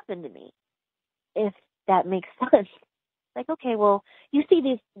that it happened to me, if that makes sense. Like, okay, well, you see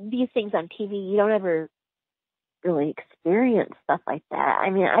these things on TV. You don't ever really experience stuff like that. I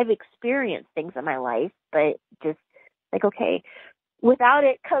mean, I've experienced things in my life, but just like, okay, without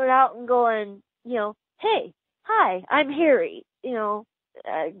it coming out and going, you know, hey, hi, I'm Harry, you know,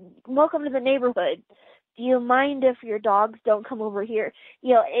 welcome to the neighborhood. Do you mind if your dogs don't come over here?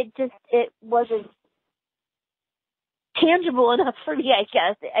 You know, it wasn't tangible enough for me, I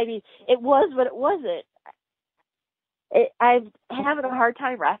guess. I mean, it was, but it wasn't. I'm having a hard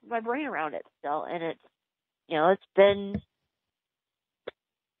time wrapping my brain around it still, and it's, you know, it's been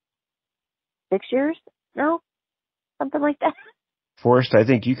 6 years now, something like that. Forrest, I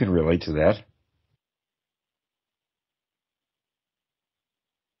think you can relate to that.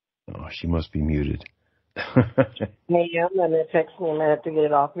 Oh, she must be muted. Hey, I'm going to text me a minute to get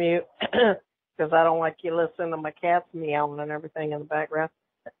it off mute because I don't like you listening to my cats meowing and everything in the background.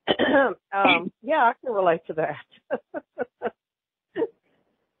 Yeah, I can relate to that.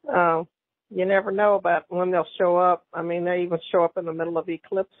 You never know about when they'll show up. I mean, they even show up in the middle of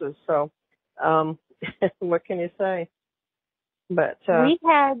eclipses. So, what can you say? But we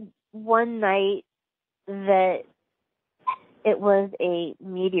had one night that it was a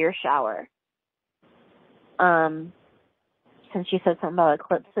meteor shower. Since you said something about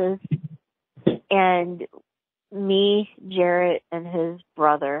eclipses, and me, Jarrett, and his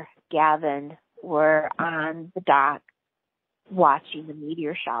brother Gavin were on the dock watching the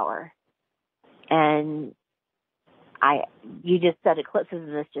meteor shower, and you just said eclipses,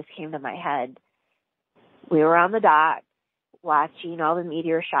 and this just came to my head. We were on the dock watching all the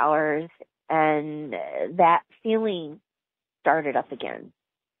meteor showers, and that feeling started up again.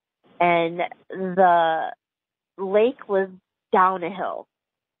 And the lake was down a hill,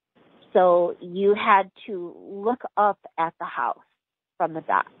 so you had to look up at the house from the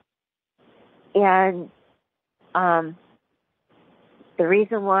dock. And the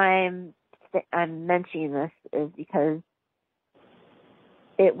reason why I'm mentioning this is because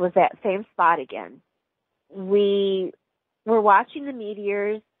it was that same spot again. We were watching the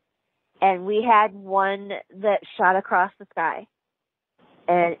meteors, and we had one that shot across the sky,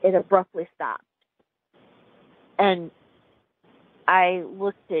 and it abruptly stopped. And I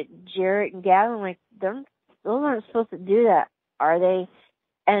looked at Jarrett and Gavin like, those aren't supposed to do that, are they?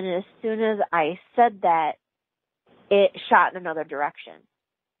 And as soon as I said that, it shot in another direction.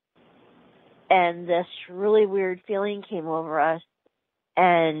 And this really weird feeling came over us.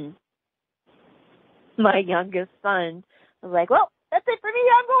 And my youngest son was like, well, that's it for me.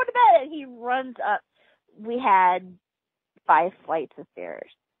 I'm going to bed. And he runs up. We had 5 flights of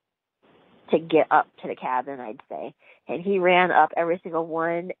stairs to get up to the cabin, I'd say. And he ran up every single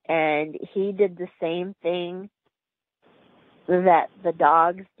one. And he did the same thing that the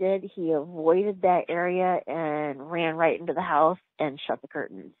dogs did. He avoided that area and ran right into the house and shut the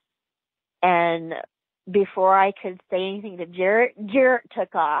curtains. And before I could say anything to Jarrett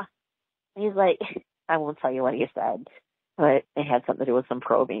took off. He's like, I won't tell you what he said, but it had something to do with some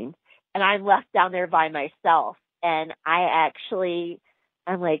probing. And I'm left down there by myself. And I'm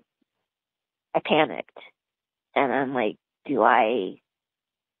like, I panicked. And I'm like, do I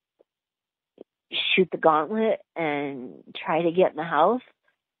shoot the gauntlet and try to get in the house?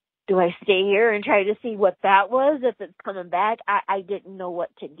 Do I stay here and try to see what that was, if it's coming back? I didn't know what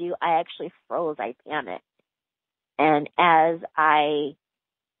to do. I actually froze. I panicked. And as I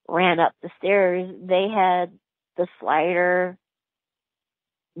ran up the stairs, they had the slider,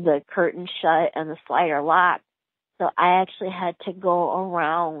 the curtain shut, and the slider locked. So I actually had to go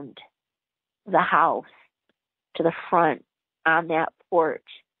around the house to the front on that porch.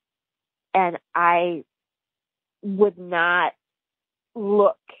 And I would not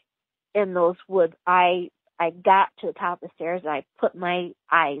look in those woods. I got to the top of the stairs and I put my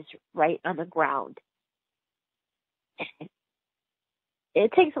eyes right on the ground.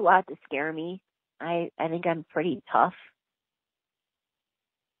 It takes a lot to scare me. I think I'm pretty tough.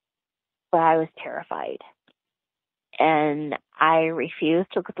 But I was terrified. And I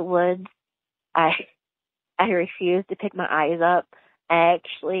refused to look at the woods. I refused to pick my eyes up. I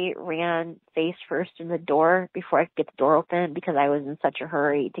actually ran face first in the door before I could get the door open because I was in such a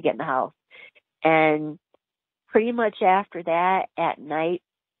hurry to get in the house. And pretty much after that, at night,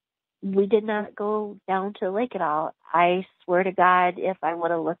 we did not go down to the lake at all. I swear to God, if I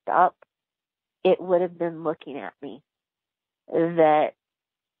would have looked up, it would have been looking at me. And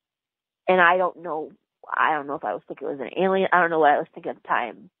I don't know if I was thinking it was an alien. I don't know what I was thinking at the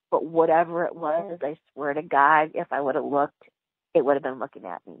time. But whatever it was, I swear to God, if I would have looked, it would have been looking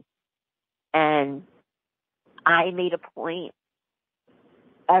at me. And I made a point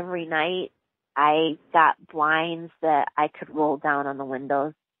every night. I got blinds that I could roll down on the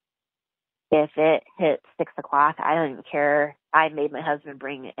windows. If it hit 6 o'clock, I don't even care. I made my husband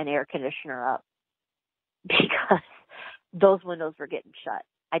bring an air conditioner up because those windows were getting shut.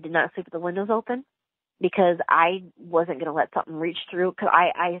 I did not sleep with the windows open because I wasn't going to let something reach through. Because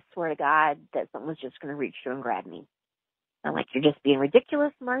I swear to God that something was just going to reach through and grab me. I'm like, you're just being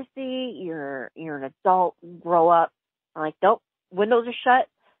ridiculous, Marcy. You're an adult. Grow up. I'm like, nope. Windows are shut.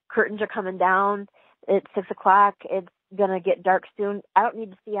 Curtains are coming down. It's 6 o'clock. It's going to get dark soon. I don't need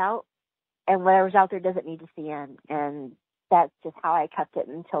to see out. And whatever's out there doesn't need to see in. And that's just how I kept it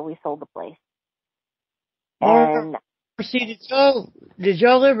until we sold the place. And Marcy, did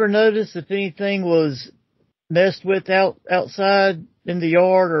y'all ever notice if anything was messed with outside in the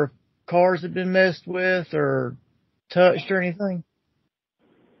yard, or cars had been messed with or touched or anything?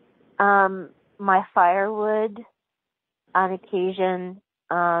 My firewood on occasion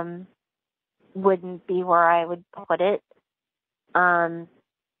wouldn't be where I would put it.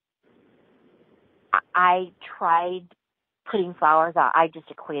 I tried putting flowers out. I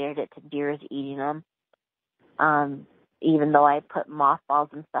just equated it to deers eating them. Even though I put mothballs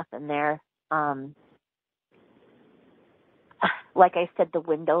and stuff in there. Like I said, the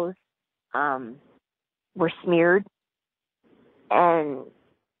windows were smeared. And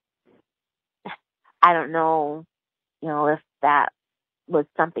I don't know, if that was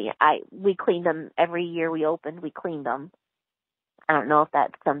something. We cleaned them every year we opened. We cleaned them. I don't know if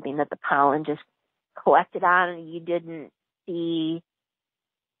that's something that the pollen just collected on, and you didn't see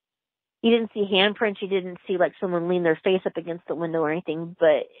handprints. You didn't see like someone lean their face up against the window or anything,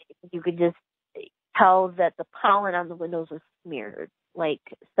 but you could just tell that the pollen on the windows was smeared, like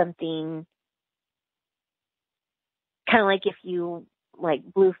something kind of like if you like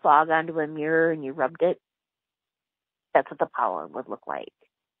blew fog onto a mirror and you rubbed it. That's what the pollen would look like.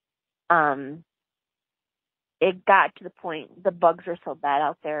 it got to the point, the bugs were so bad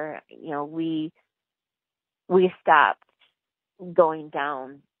out there, we stopped going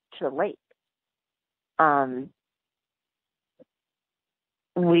down to the lake.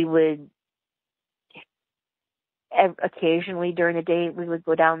 We would occasionally during the day we would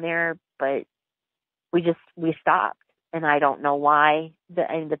go down there, but we stopped, and I don't know why.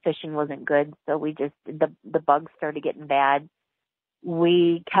 The fishing wasn't good, so the bugs started getting bad.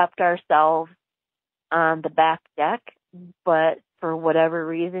 We kept ourselves on the back deck, but for whatever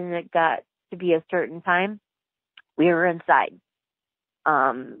reason, it got to be a certain time, we were inside.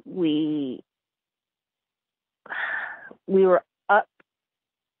 We were up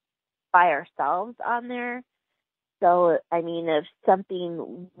by ourselves on there. So, I mean, if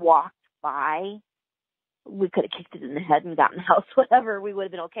something walked by, we could have kicked it in the head and gotten the house, whatever, we would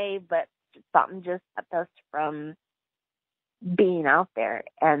have been okay, but something just kept us from being out there.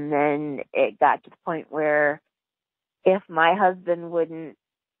 And then it got to the point where if my husband wouldn't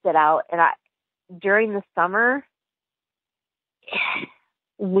sit out, and during the summer,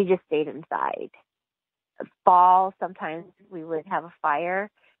 we just stayed inside. Fall, sometimes we would have a fire,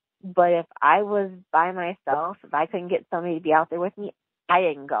 but if I was by myself, if I couldn't get somebody to be out there with me, I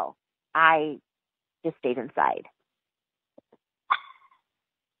didn't go. I just stayed inside.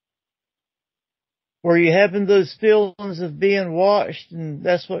 Were you having those feelings of being watched, and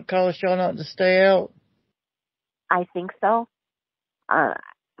that's what caused y'all not to stay out? I think so.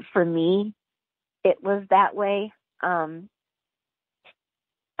 For me, it was that way. I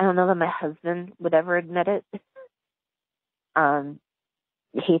don't know that my husband would ever admit it.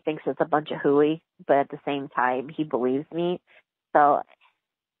 He thinks it's a bunch of hooey, but at the same time, he believes me. So,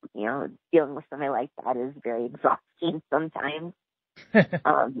 dealing with somebody like that is very exhausting sometimes.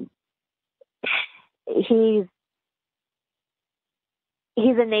 He's a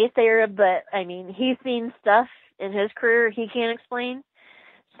naysayer, but I mean, he's seen stuff in his career he can't explain.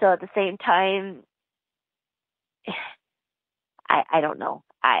 So at the same time, I don't know.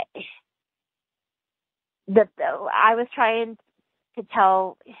 I was trying to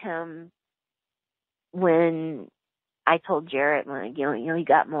tell him when I told Jarrett, like, you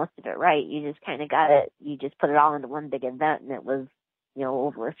got most of it right. You just kind of got it. You just put it all into one big event, and it was,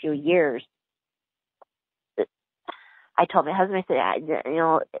 over a few years. I told my husband, I said,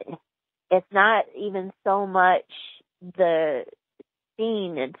 it's not even so much the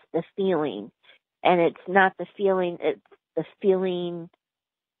scene, it's the feeling. And it's not the feeling, it's the feeling,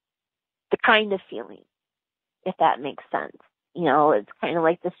 the kind of feeling, if that makes sense. It's kind of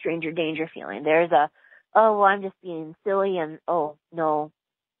like the stranger danger feeling. There's I'm just being silly, and oh, no,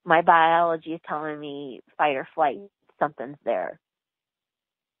 my biology is telling me fight or flight, something's there.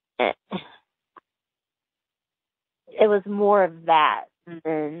 It was more of that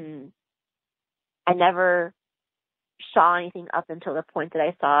than I never saw anything up until the point that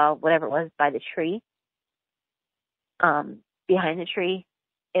I saw whatever it was by the tree. Behind the tree,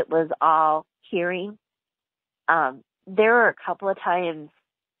 it was all hearing. There were a couple of times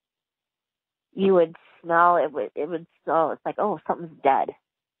you would smell it would smell. It's like, oh, something's dead,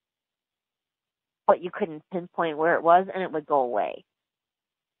 but you couldn't pinpoint where it was, and it would go away.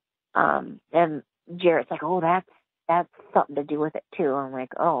 And Jarrett's like, oh, that's something to do with it too. I'm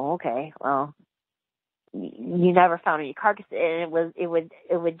like, oh, okay. Well, you never found any carcass, and it would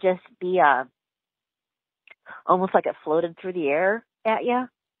just be almost like it floated through the air at you,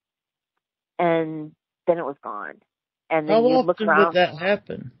 and then it was gone. And then you look around. How often would that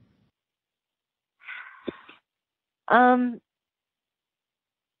happen?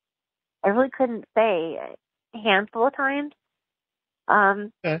 I really couldn't say. A handful of times.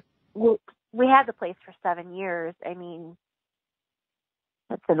 Okay. We had the place for 7 years. I mean,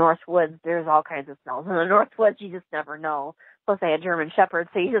 it's the North Woods. There's all kinds of smells in the North Woods. You just never know. Plus, I had German Shepherds,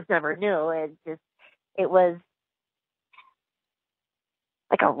 so you just never knew. It was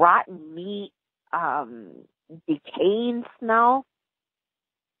like a rotten meat, decaying smell.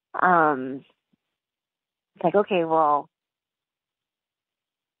 It's like, okay, well,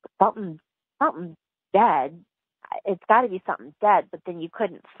 something dead. It's got to be something dead, but then you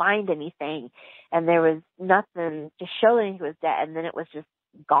couldn't find anything, and there was nothing to show that he was dead, and then it was just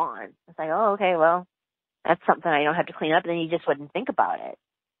gone. It's like, oh, okay, well, that's something I don't have to clean up, and then you just wouldn't think about it.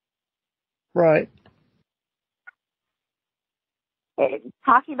 Right.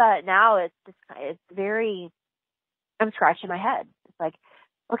 Talking about it now, it's very, I'm scratching my head. It's like,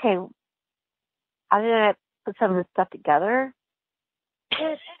 okay, how did I put some of this stuff together?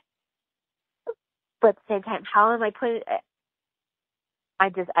 But at the same time, how am I putting it?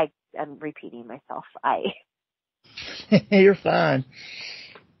 I'm repeating myself. You're fine.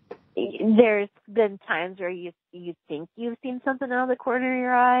 There's been times where you think you've seen something out of the corner of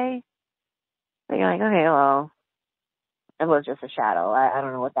your eye. But you're like, okay, well, it was just a shadow. I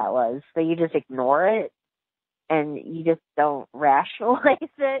don't know what that was. So you just ignore it, and you just don't rationalize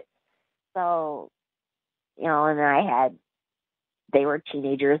it. So, and then they were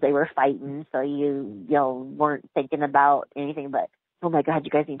teenagers, they were fighting, so you weren't thinking about anything but, oh my God,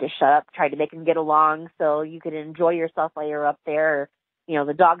 you guys need to shut up. Tried to make them get along so you could enjoy yourself while you're up there. Or,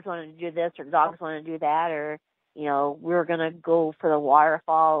 the dogs wanted to do this, or the dogs wanted to do that, or, we were going to go for the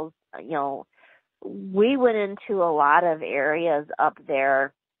waterfalls. We went into a lot of areas up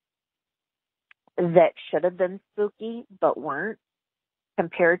there that should have been spooky, but weren't,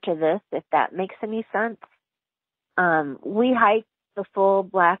 compared to this, if that makes any sense. We hiked the full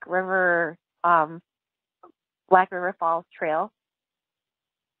Black River Falls Trail.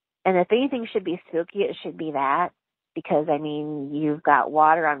 And if anything should be spooky, it should be that. Because, you've got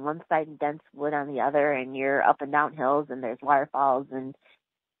water on one side and dense wood on the other, and you're up and down hills, and there's waterfalls, and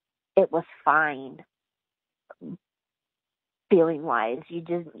it was fine, feeling-wise. You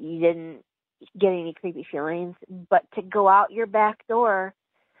didn't get any creepy feelings. But to go out your back door,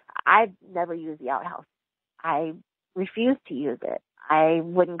 I've never used the outhouse. I refuse to use it. I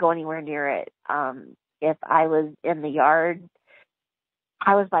wouldn't go anywhere near it. If I was in the yard,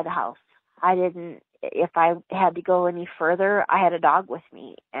 I was by the house. If I had to go any further, I had a dog with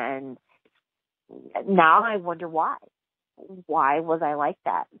me. And now I wonder why. Why was I like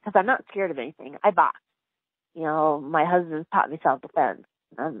that? Because I'm not scared of anything. I box. My husband taught me self-defense.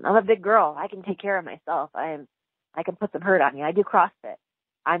 I'm a big girl. I can take care of myself. I can put some hurt on you. I do CrossFit.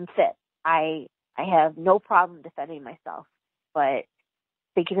 I'm fit. I have no problem defending myself. But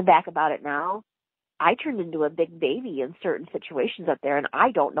thinking back about it now, I turned into a big baby in certain situations up there, and I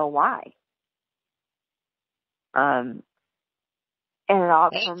don't know why. And it all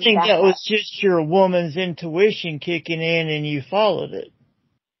I comes think back that was just your woman's intuition kicking in, and you followed it.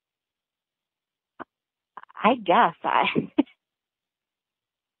 I guess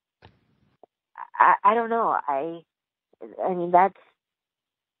I don't know. That's,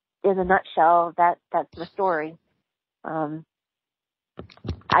 in a nutshell, that's the story. I've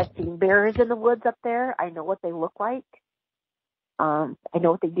seen bears in the woods up there. I know what they look like. I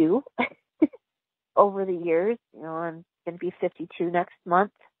know what they do. Over the years, I'm going to be 52 next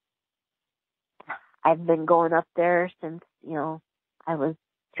month. I've been going up there since, I was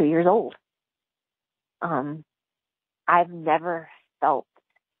 2 years old. I've never felt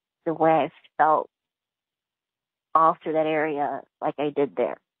the way I've felt all through that area like I did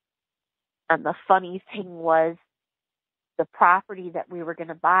there. And the funny thing was, the property that we were going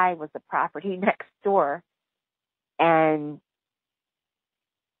to buy was the property next door. And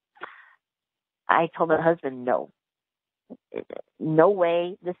I told my husband, no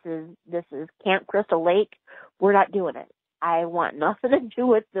way. This is Camp Crystal Lake. We're not doing it. I want nothing to do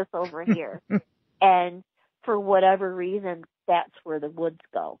with this over here. And for whatever reason, that's where the woods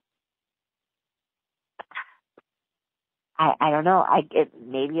go. I don't know.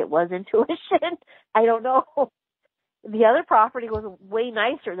 Maybe it was intuition. I don't know. The other property was way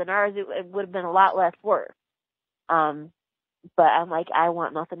nicer than ours. It would have been a lot less work. But I'm like, I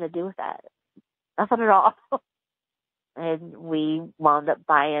want nothing to do with that. Nothing at all. And we wound up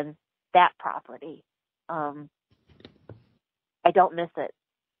buying that property. I don't miss it.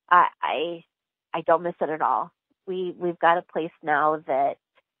 I don't miss it at all. We've got a place now that,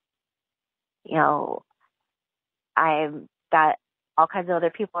 I've got all kinds of other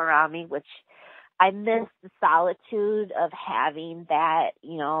people around me, which I miss the solitude of having that,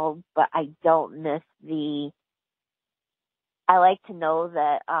 but I don't miss I like to know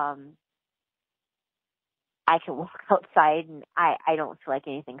that, I can walk outside and I don't feel like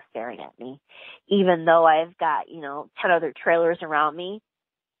anything's staring at me. Even though I've got, 10 other trailers around me,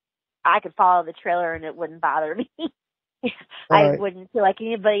 I could follow the trailer and it wouldn't bother me. Right. I wouldn't feel like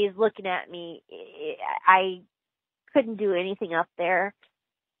anybody is looking at me. I couldn't do anything up there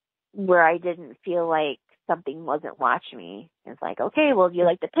where I didn't feel like something wasn't watching me. It's like, okay, well, do you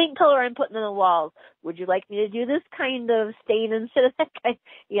like the paint color I'm putting on the walls? Would you like me to do this kind of stain instead of that kind?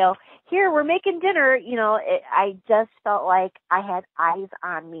 Here, we're making dinner. I just felt like I had eyes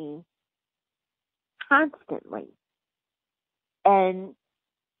on me constantly. And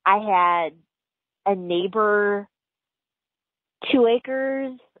I had a neighbor 2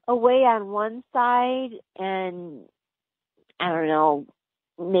 acres away on one side, and I don't know,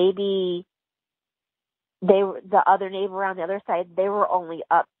 maybe the other neighbor on the other side, they were only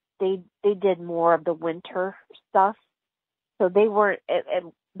up. They did more of the winter stuff, so they weren't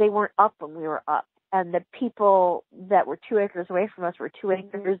up when we were up. and the people that were 2 acres away from us were 2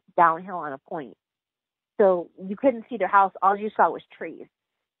 acres downhill on a point. So you couldn't see their house. All you saw was trees.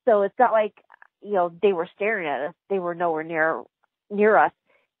 So it's not like, they were staring at us. They were nowhere near us.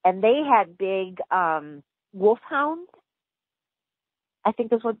 And they had big wolfhounds. I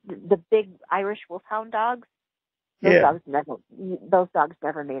think those were the big Irish wolfhound dogs. Those dogs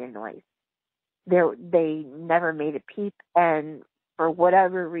never made a noise. They never made a peep, and for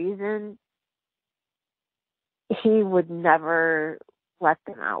whatever reason, he would never let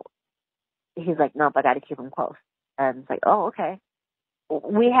them out. He's like, nope, I got to keep them close. And it's like, oh, okay.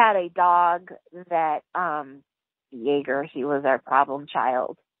 We had a dog that, Jaeger, he was our problem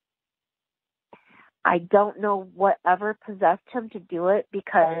child. I don't know whatever possessed him to do it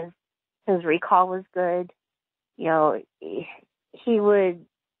because his recall was good. He would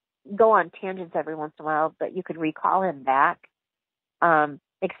go on tangents every once in a while, but you could recall him back,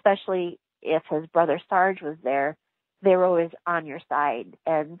 especially if his brother Sarge was there. They were always on your side.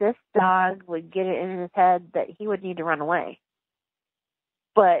 And this dog would get it in his head that he would need to run away.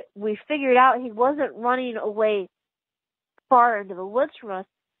 But we figured out he wasn't running away far into the woods from us.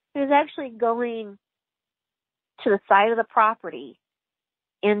 He was actually going to the side of the property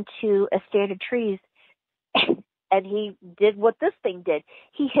into a stand of trees. And he did what this thing did.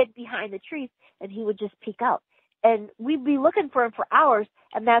 He hid behind the trees, and he would just peek out. And we'd be looking for him for hours,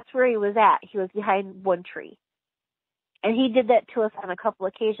 and that's where he was at. He was behind one tree. And he did that to us on a couple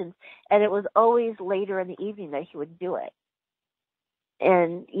occasions, and it was always later in the evening that he would do it.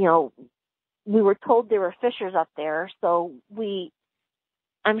 And, we were told there were fishers up there, so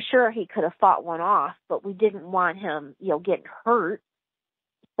I'm sure he could have fought one off, but we didn't want him, getting hurt.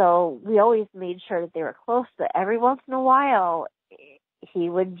 So we always made sure that they were close, but every once in a while, he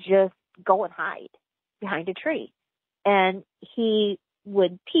would just go and hide behind a tree. And he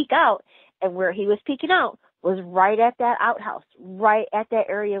would peek out, and where he was peeking out was right at that outhouse, right at that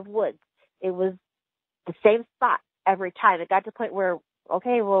area of woods. It was the same spot every time. It got to the point where,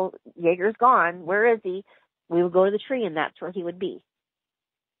 okay, well, Jaeger's gone. Where is he? We would go to the tree, and that's where he would be,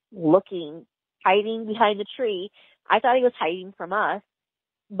 hiding behind the tree. I thought he was hiding from us.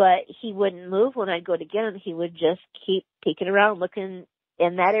 But he wouldn't move when I'd go to get him. He would just keep peeking around, looking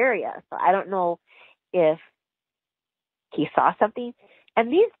in that area. So I don't know if he saw something. And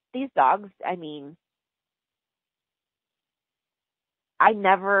these dogs, I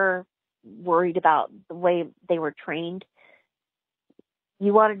never worried about the way they were trained.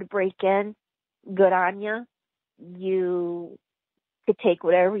 You wanted to break in, good on you. You could take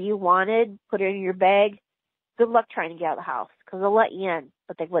whatever you wanted, put it in your bag. Good luck trying to get out of the house, because they'll let you in,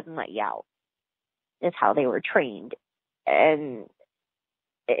 but they wouldn't let you out. Is how they were trained. And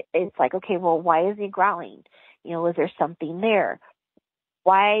it's like, okay, well, why is he growling? Is there something there?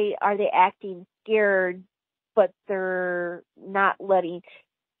 Why are they acting scared, but they're not letting...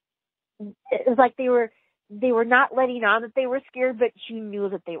 It's like they were not letting on that they were scared, but you knew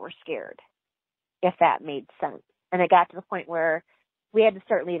that they were scared, if that made sense. And it got to the point where we had to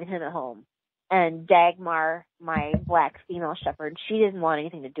start leaving him at home. And Dagmar, my black female shepherd, she didn't want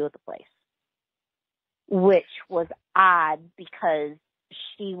anything to do with the place, which was odd because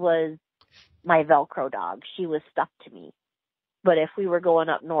she was my Velcro dog. She was stuck to me. But if we were going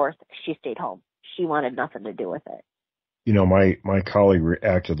up north, she stayed home. She wanted nothing to do with it. My colleague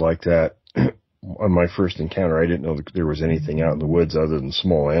acted like that on my first encounter. I didn't know that there was anything out in the woods other than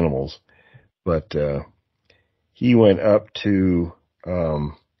small animals. But he went up to...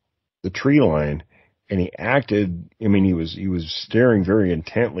 the tree line, and he acted, he was staring very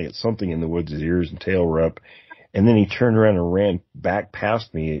intently at something in the woods. His ears and tail were up, and then he turned around and ran back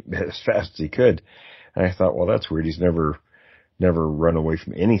past me as fast as he could. And I thought, well, that's weird. He's never run away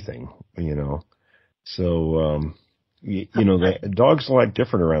from anything, So, the dogs are a lot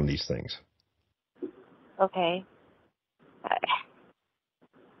different around these things. Okay.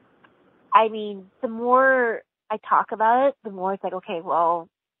 The more I talk about it, the more it's like, okay, well,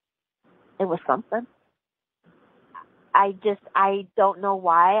 it was something. I don't know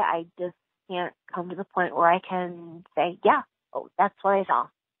why. I just can't come to the point where I can say, yeah, that's what I saw.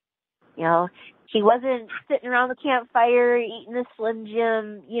 He wasn't sitting around the campfire eating a Slim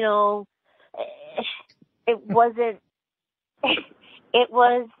Jim, it wasn't, it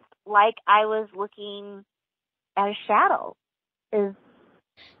was like I was looking at a shadow. It's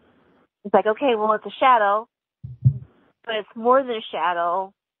like, okay, well, it's a shadow, but it's more than a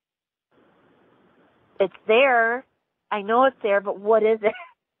shadow. It's there. I know it's there, but what is it?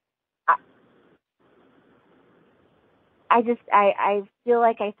 I feel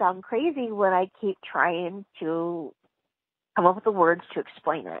like I sound crazy when I keep trying to come up with the words to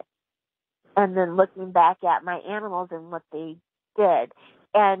explain it. and then looking back at my animals and what they did.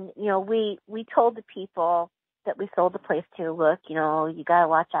 And, you know, we told the people that we sold the place to, look, you know, you got to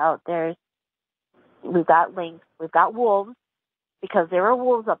watch out. We've got lynx, we've got wolves, because there are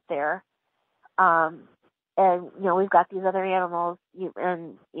wolves up there. And, you know, we've got these other animals,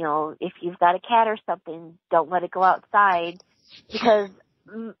 and, you know, if you've got a cat or something, don't let it go outside, because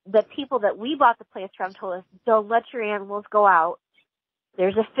the people that we bought the place from told us, don't let your animals go out.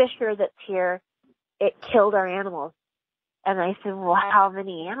 There's a fisher that's here. It killed our animals. And I said, well, how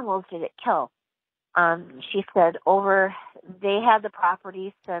many animals did it kill? She said they had the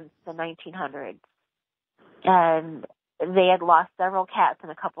property since the 1900s. And they had lost several cats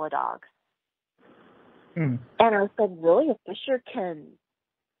and a couple of dogs. And I said, really? A fisher can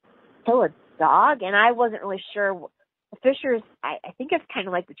kill a dog? And I wasn't really sure. The fisher's, I think it's kind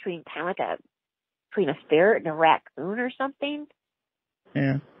of like between a ferret and a raccoon or something.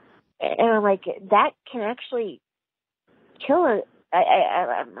 Yeah. And I'm like, that can actually kill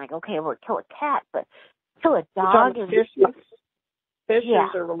I'm like, okay, well, kill a cat, but kill a dog. And Fishers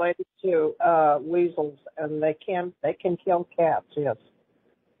are related to weasels, and they can kill cats. Yes,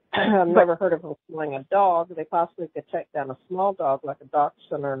 I've never heard of them killing a dog. They possibly could take down a small dog like a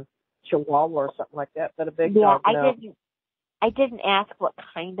dachshund or chihuahua or something like that, but a big dog. No. I didn't ask what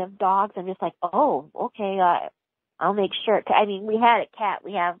kind of dogs. I'm just like, oh, okay, I'll make sure. I mean, we had a cat.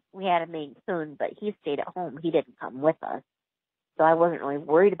 We had a Maine Coon, but he stayed at home. He didn't come with us, so I wasn't really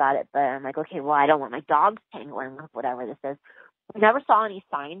worried about it. But I'm like, okay, well, I don't want my dogs tangling with whatever this is. We never saw any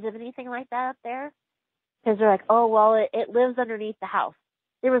signs of anything like that up there, because they're like, oh, well, it lives underneath the house.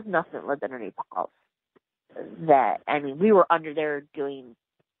 There was nothing that lived underneath the house. We were under there doing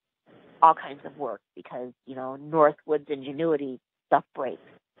all kinds of work because, you know, Northwood's ingenuity, stuff breaks.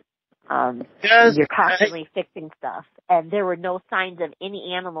 You're constantly fixing stuff. And there were no signs of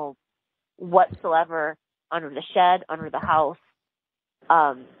any animals whatsoever under the shed, under the house,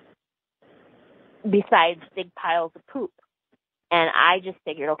 besides big piles of poop. And I just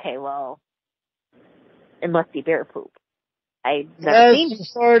figured, okay, well, it must be bear poop.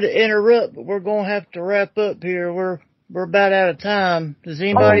 Sorry to interrupt, but we're going to have to wrap up here. We're about out of time. Does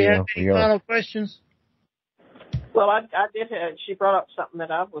anybody have any final questions? Well, I did. She brought up something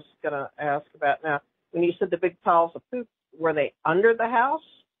that I was going to ask about. Now, when you said the big piles of poop, were they under the house?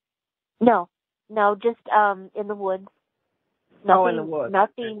 No, just in the woods. In the woods.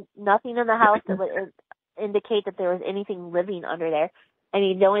 Nothing in the house that would indicate that there was anything living under there. I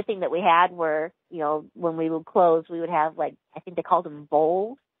mean, the only thing that we had were, you know, when we would close, we would have, like, I think they called them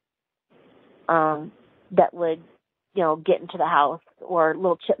bowls, that would, you know, get into the house, or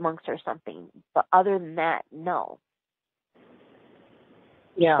little chipmunks or something. But other than that, no.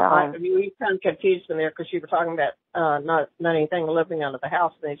 Yeah, we kind of confused in there because you were talking about not anything living under the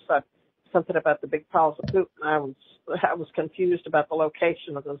house, and they said something about the big piles of poop, and I was confused about the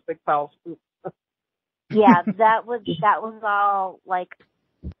location of those big piles of poop. Yeah, that was all like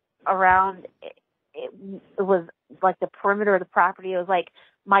around. It was like the perimeter of the property. It was like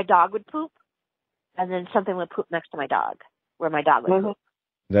my dog would poop, and then something would poop next to my dog, where my dog would poop.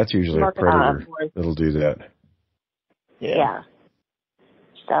 That's usually a predator that'll do that. Yeah.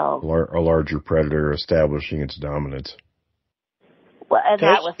 So a larger predator establishing its dominance. Well, and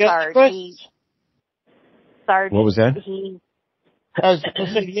that was Sarge. What was that? I was going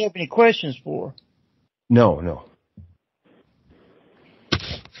to say, do you have any questions for? No.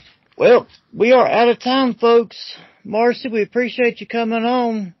 Well, we are out of time, folks. Marcy, we appreciate you coming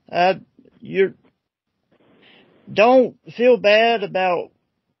on. Don't feel bad about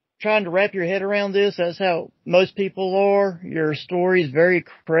trying to wrap your head around this. That's how most people are. Your story is very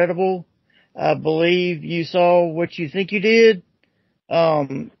credible. I believe you saw what you think you did.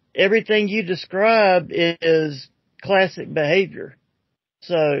 Everything you describe is classic behavior.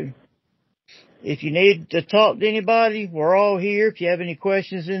 So if you need to talk to anybody, we're all here. If you have any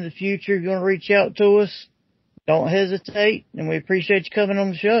questions in the future, if you want to reach out to us, don't hesitate. And we appreciate you coming on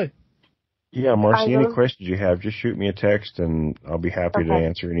the show. Yeah, Marcy, any questions you have, just shoot me a text and I'll be happy to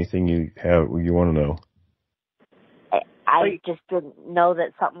answer anything you want to know. I just didn't know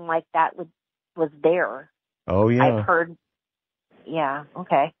that something like that was there. Oh, yeah. I've heard. Yeah,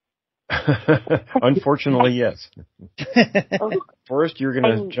 okay. Unfortunately, yes. Forrest, you're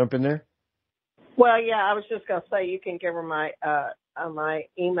going to jump in there? Well, yeah, I was just going to say you can give her my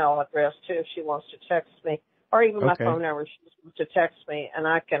email address, too, if she wants to text me, or even my phone number if she wants to text me, and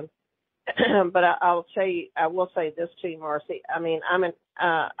I can. But I will say this to you, Marcy. I mean,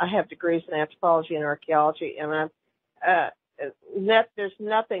 I have degrees in anthropology and archaeology, and there's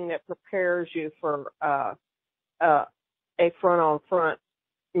nothing that prepares you for a front-on-front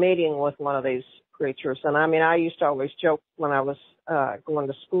meeting with one of these creatures. And I mean, I used to always joke when I was going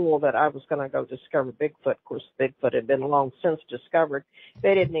to school that I was going to go discover Bigfoot. Of course, Bigfoot had been long since discovered.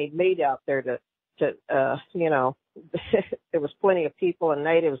 They didn't need me out there to you know, there was plenty of people and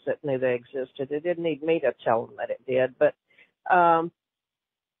natives that knew they existed. They didn't need me to tell them that it did. But,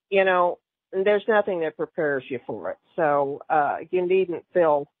 you know, there's nothing that prepares you for it. So you needn't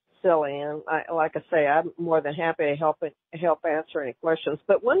feel silly. And like I say, I'm more than happy to help answer any questions.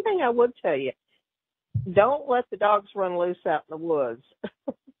 But one thing I would tell you, don't let the dogs run loose out in the woods.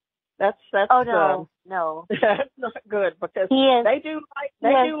 That's no. That's not good because they do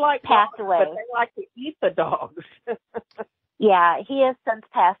like passed dogs, away. but they like to eat the dogs. Yeah, he has since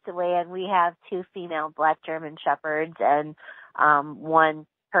passed away, and we have 2 female black German shepherds, and one,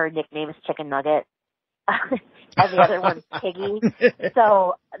 her nickname is Chicken Nugget, and the other one's Piggy.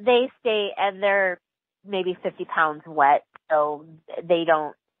 So they stay, and they're maybe 50 pounds wet, so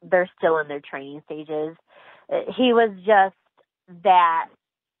they're still in their training stages. He was just that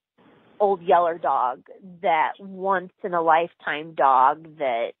old yeller dog, that once in a lifetime dog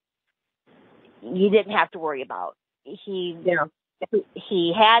that you didn't have to worry about. He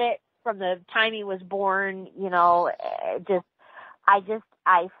had it from the time he was born, you know. I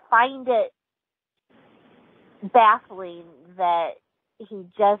find it baffling that he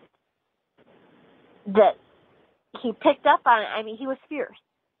picked up on it. I mean, he was fierce.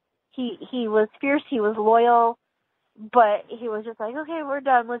 He was fierce, he was loyal, but he was just like, okay, we're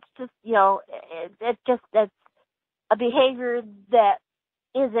done. Let's just, you know, that's a behavior that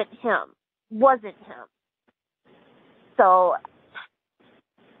wasn't him. So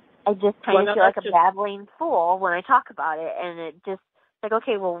I just kind of feel like a babbling fool when I talk about it. And it just, like,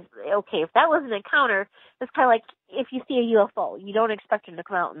 okay, if that was an encounter, it's kind of like if you see a UFO, you don't expect him to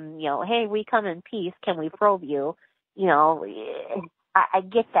come out and, you know, hey, we come in peace. Can we probe you? You know, I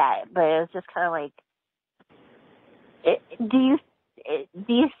get that, but it was just kind of like, do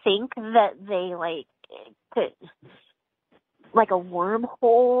you think that they could, like a wormhole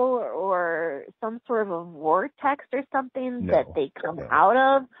or some sort of a vortex or something that they come out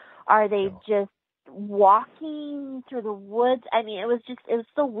of? Are they just walking through the woods? I mean, it was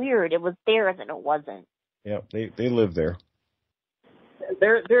so weird. It was there and then it wasn't. Yeah, they live there.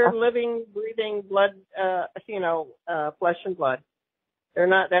 They're living, breathing blood, flesh and blood. They're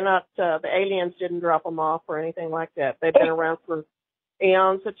not, the aliens didn't drop them off or anything like that. They've been around for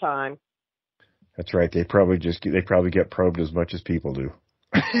eons of time. That's right. They probably get probed as much as people do.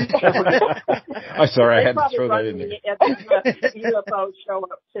 I'm sorry, I had to throw that in there. UFOs show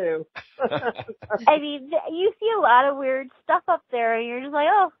up too. I mean, you see a lot of weird stuff up there and you're just like,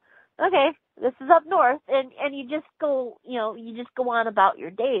 oh, okay, this is up north. And you just go, you just go on about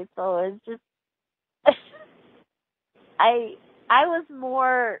your day. So it's just, I was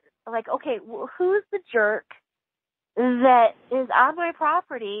more like, okay, who's the jerk that is on my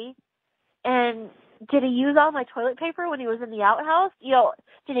property, and did he use all my toilet paper when he was in the outhouse?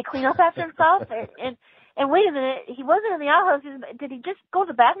 Did he clean up after himself? And wait a minute, he wasn't in the outhouse. Did he just go to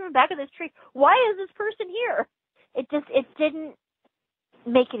the bathroom in the back of this tree? Why is this person here? It didn't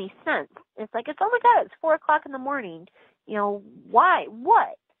make any sense. It's like, oh my God, it's 4:00 in the morning. Why?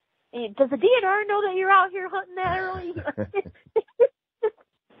 What? Does the DNR know that you're out here hunting that early?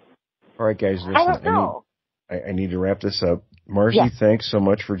 All right, guys, listen. I don't know. I need to wrap this up. Marcy, Thanks so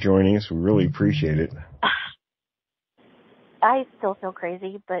much for joining us. We really appreciate it. I still feel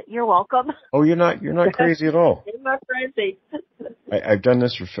crazy, but you're welcome. Oh, you're not crazy at all. You're not crazy. I've done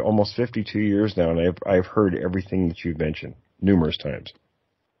this for almost 52 years now, and I've heard everything that you've mentioned numerous times.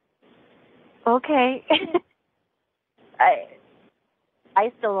 Okay.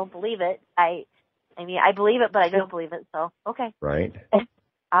 I still don't believe it. I mean, I believe it, but I don't believe it. So, okay. Right. I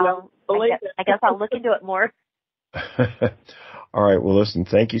guess I'll look into it more. All right. Well, listen,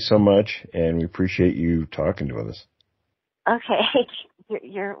 thank you so much, and we appreciate you talking to us. Okay.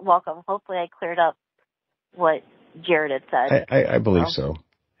 You're welcome. Hopefully I cleared up what Jared had said. I believe so.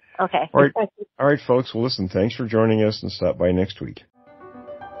 Okay. All right, folks. Well, listen, thanks for joining us, and stop by next week.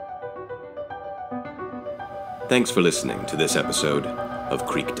 Thanks for listening to this episode of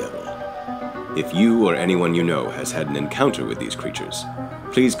Creek Devil. If you or anyone you know has had an encounter with these creatures,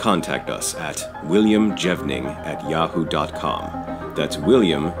 please contact us at williamjevning@yahoo.com. That's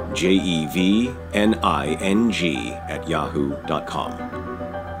William, Jevning,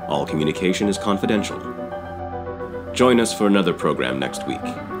 @yahoo.com. All communication is confidential. Join us for another program next week.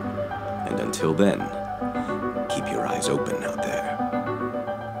 And until then, keep your eyes open out there.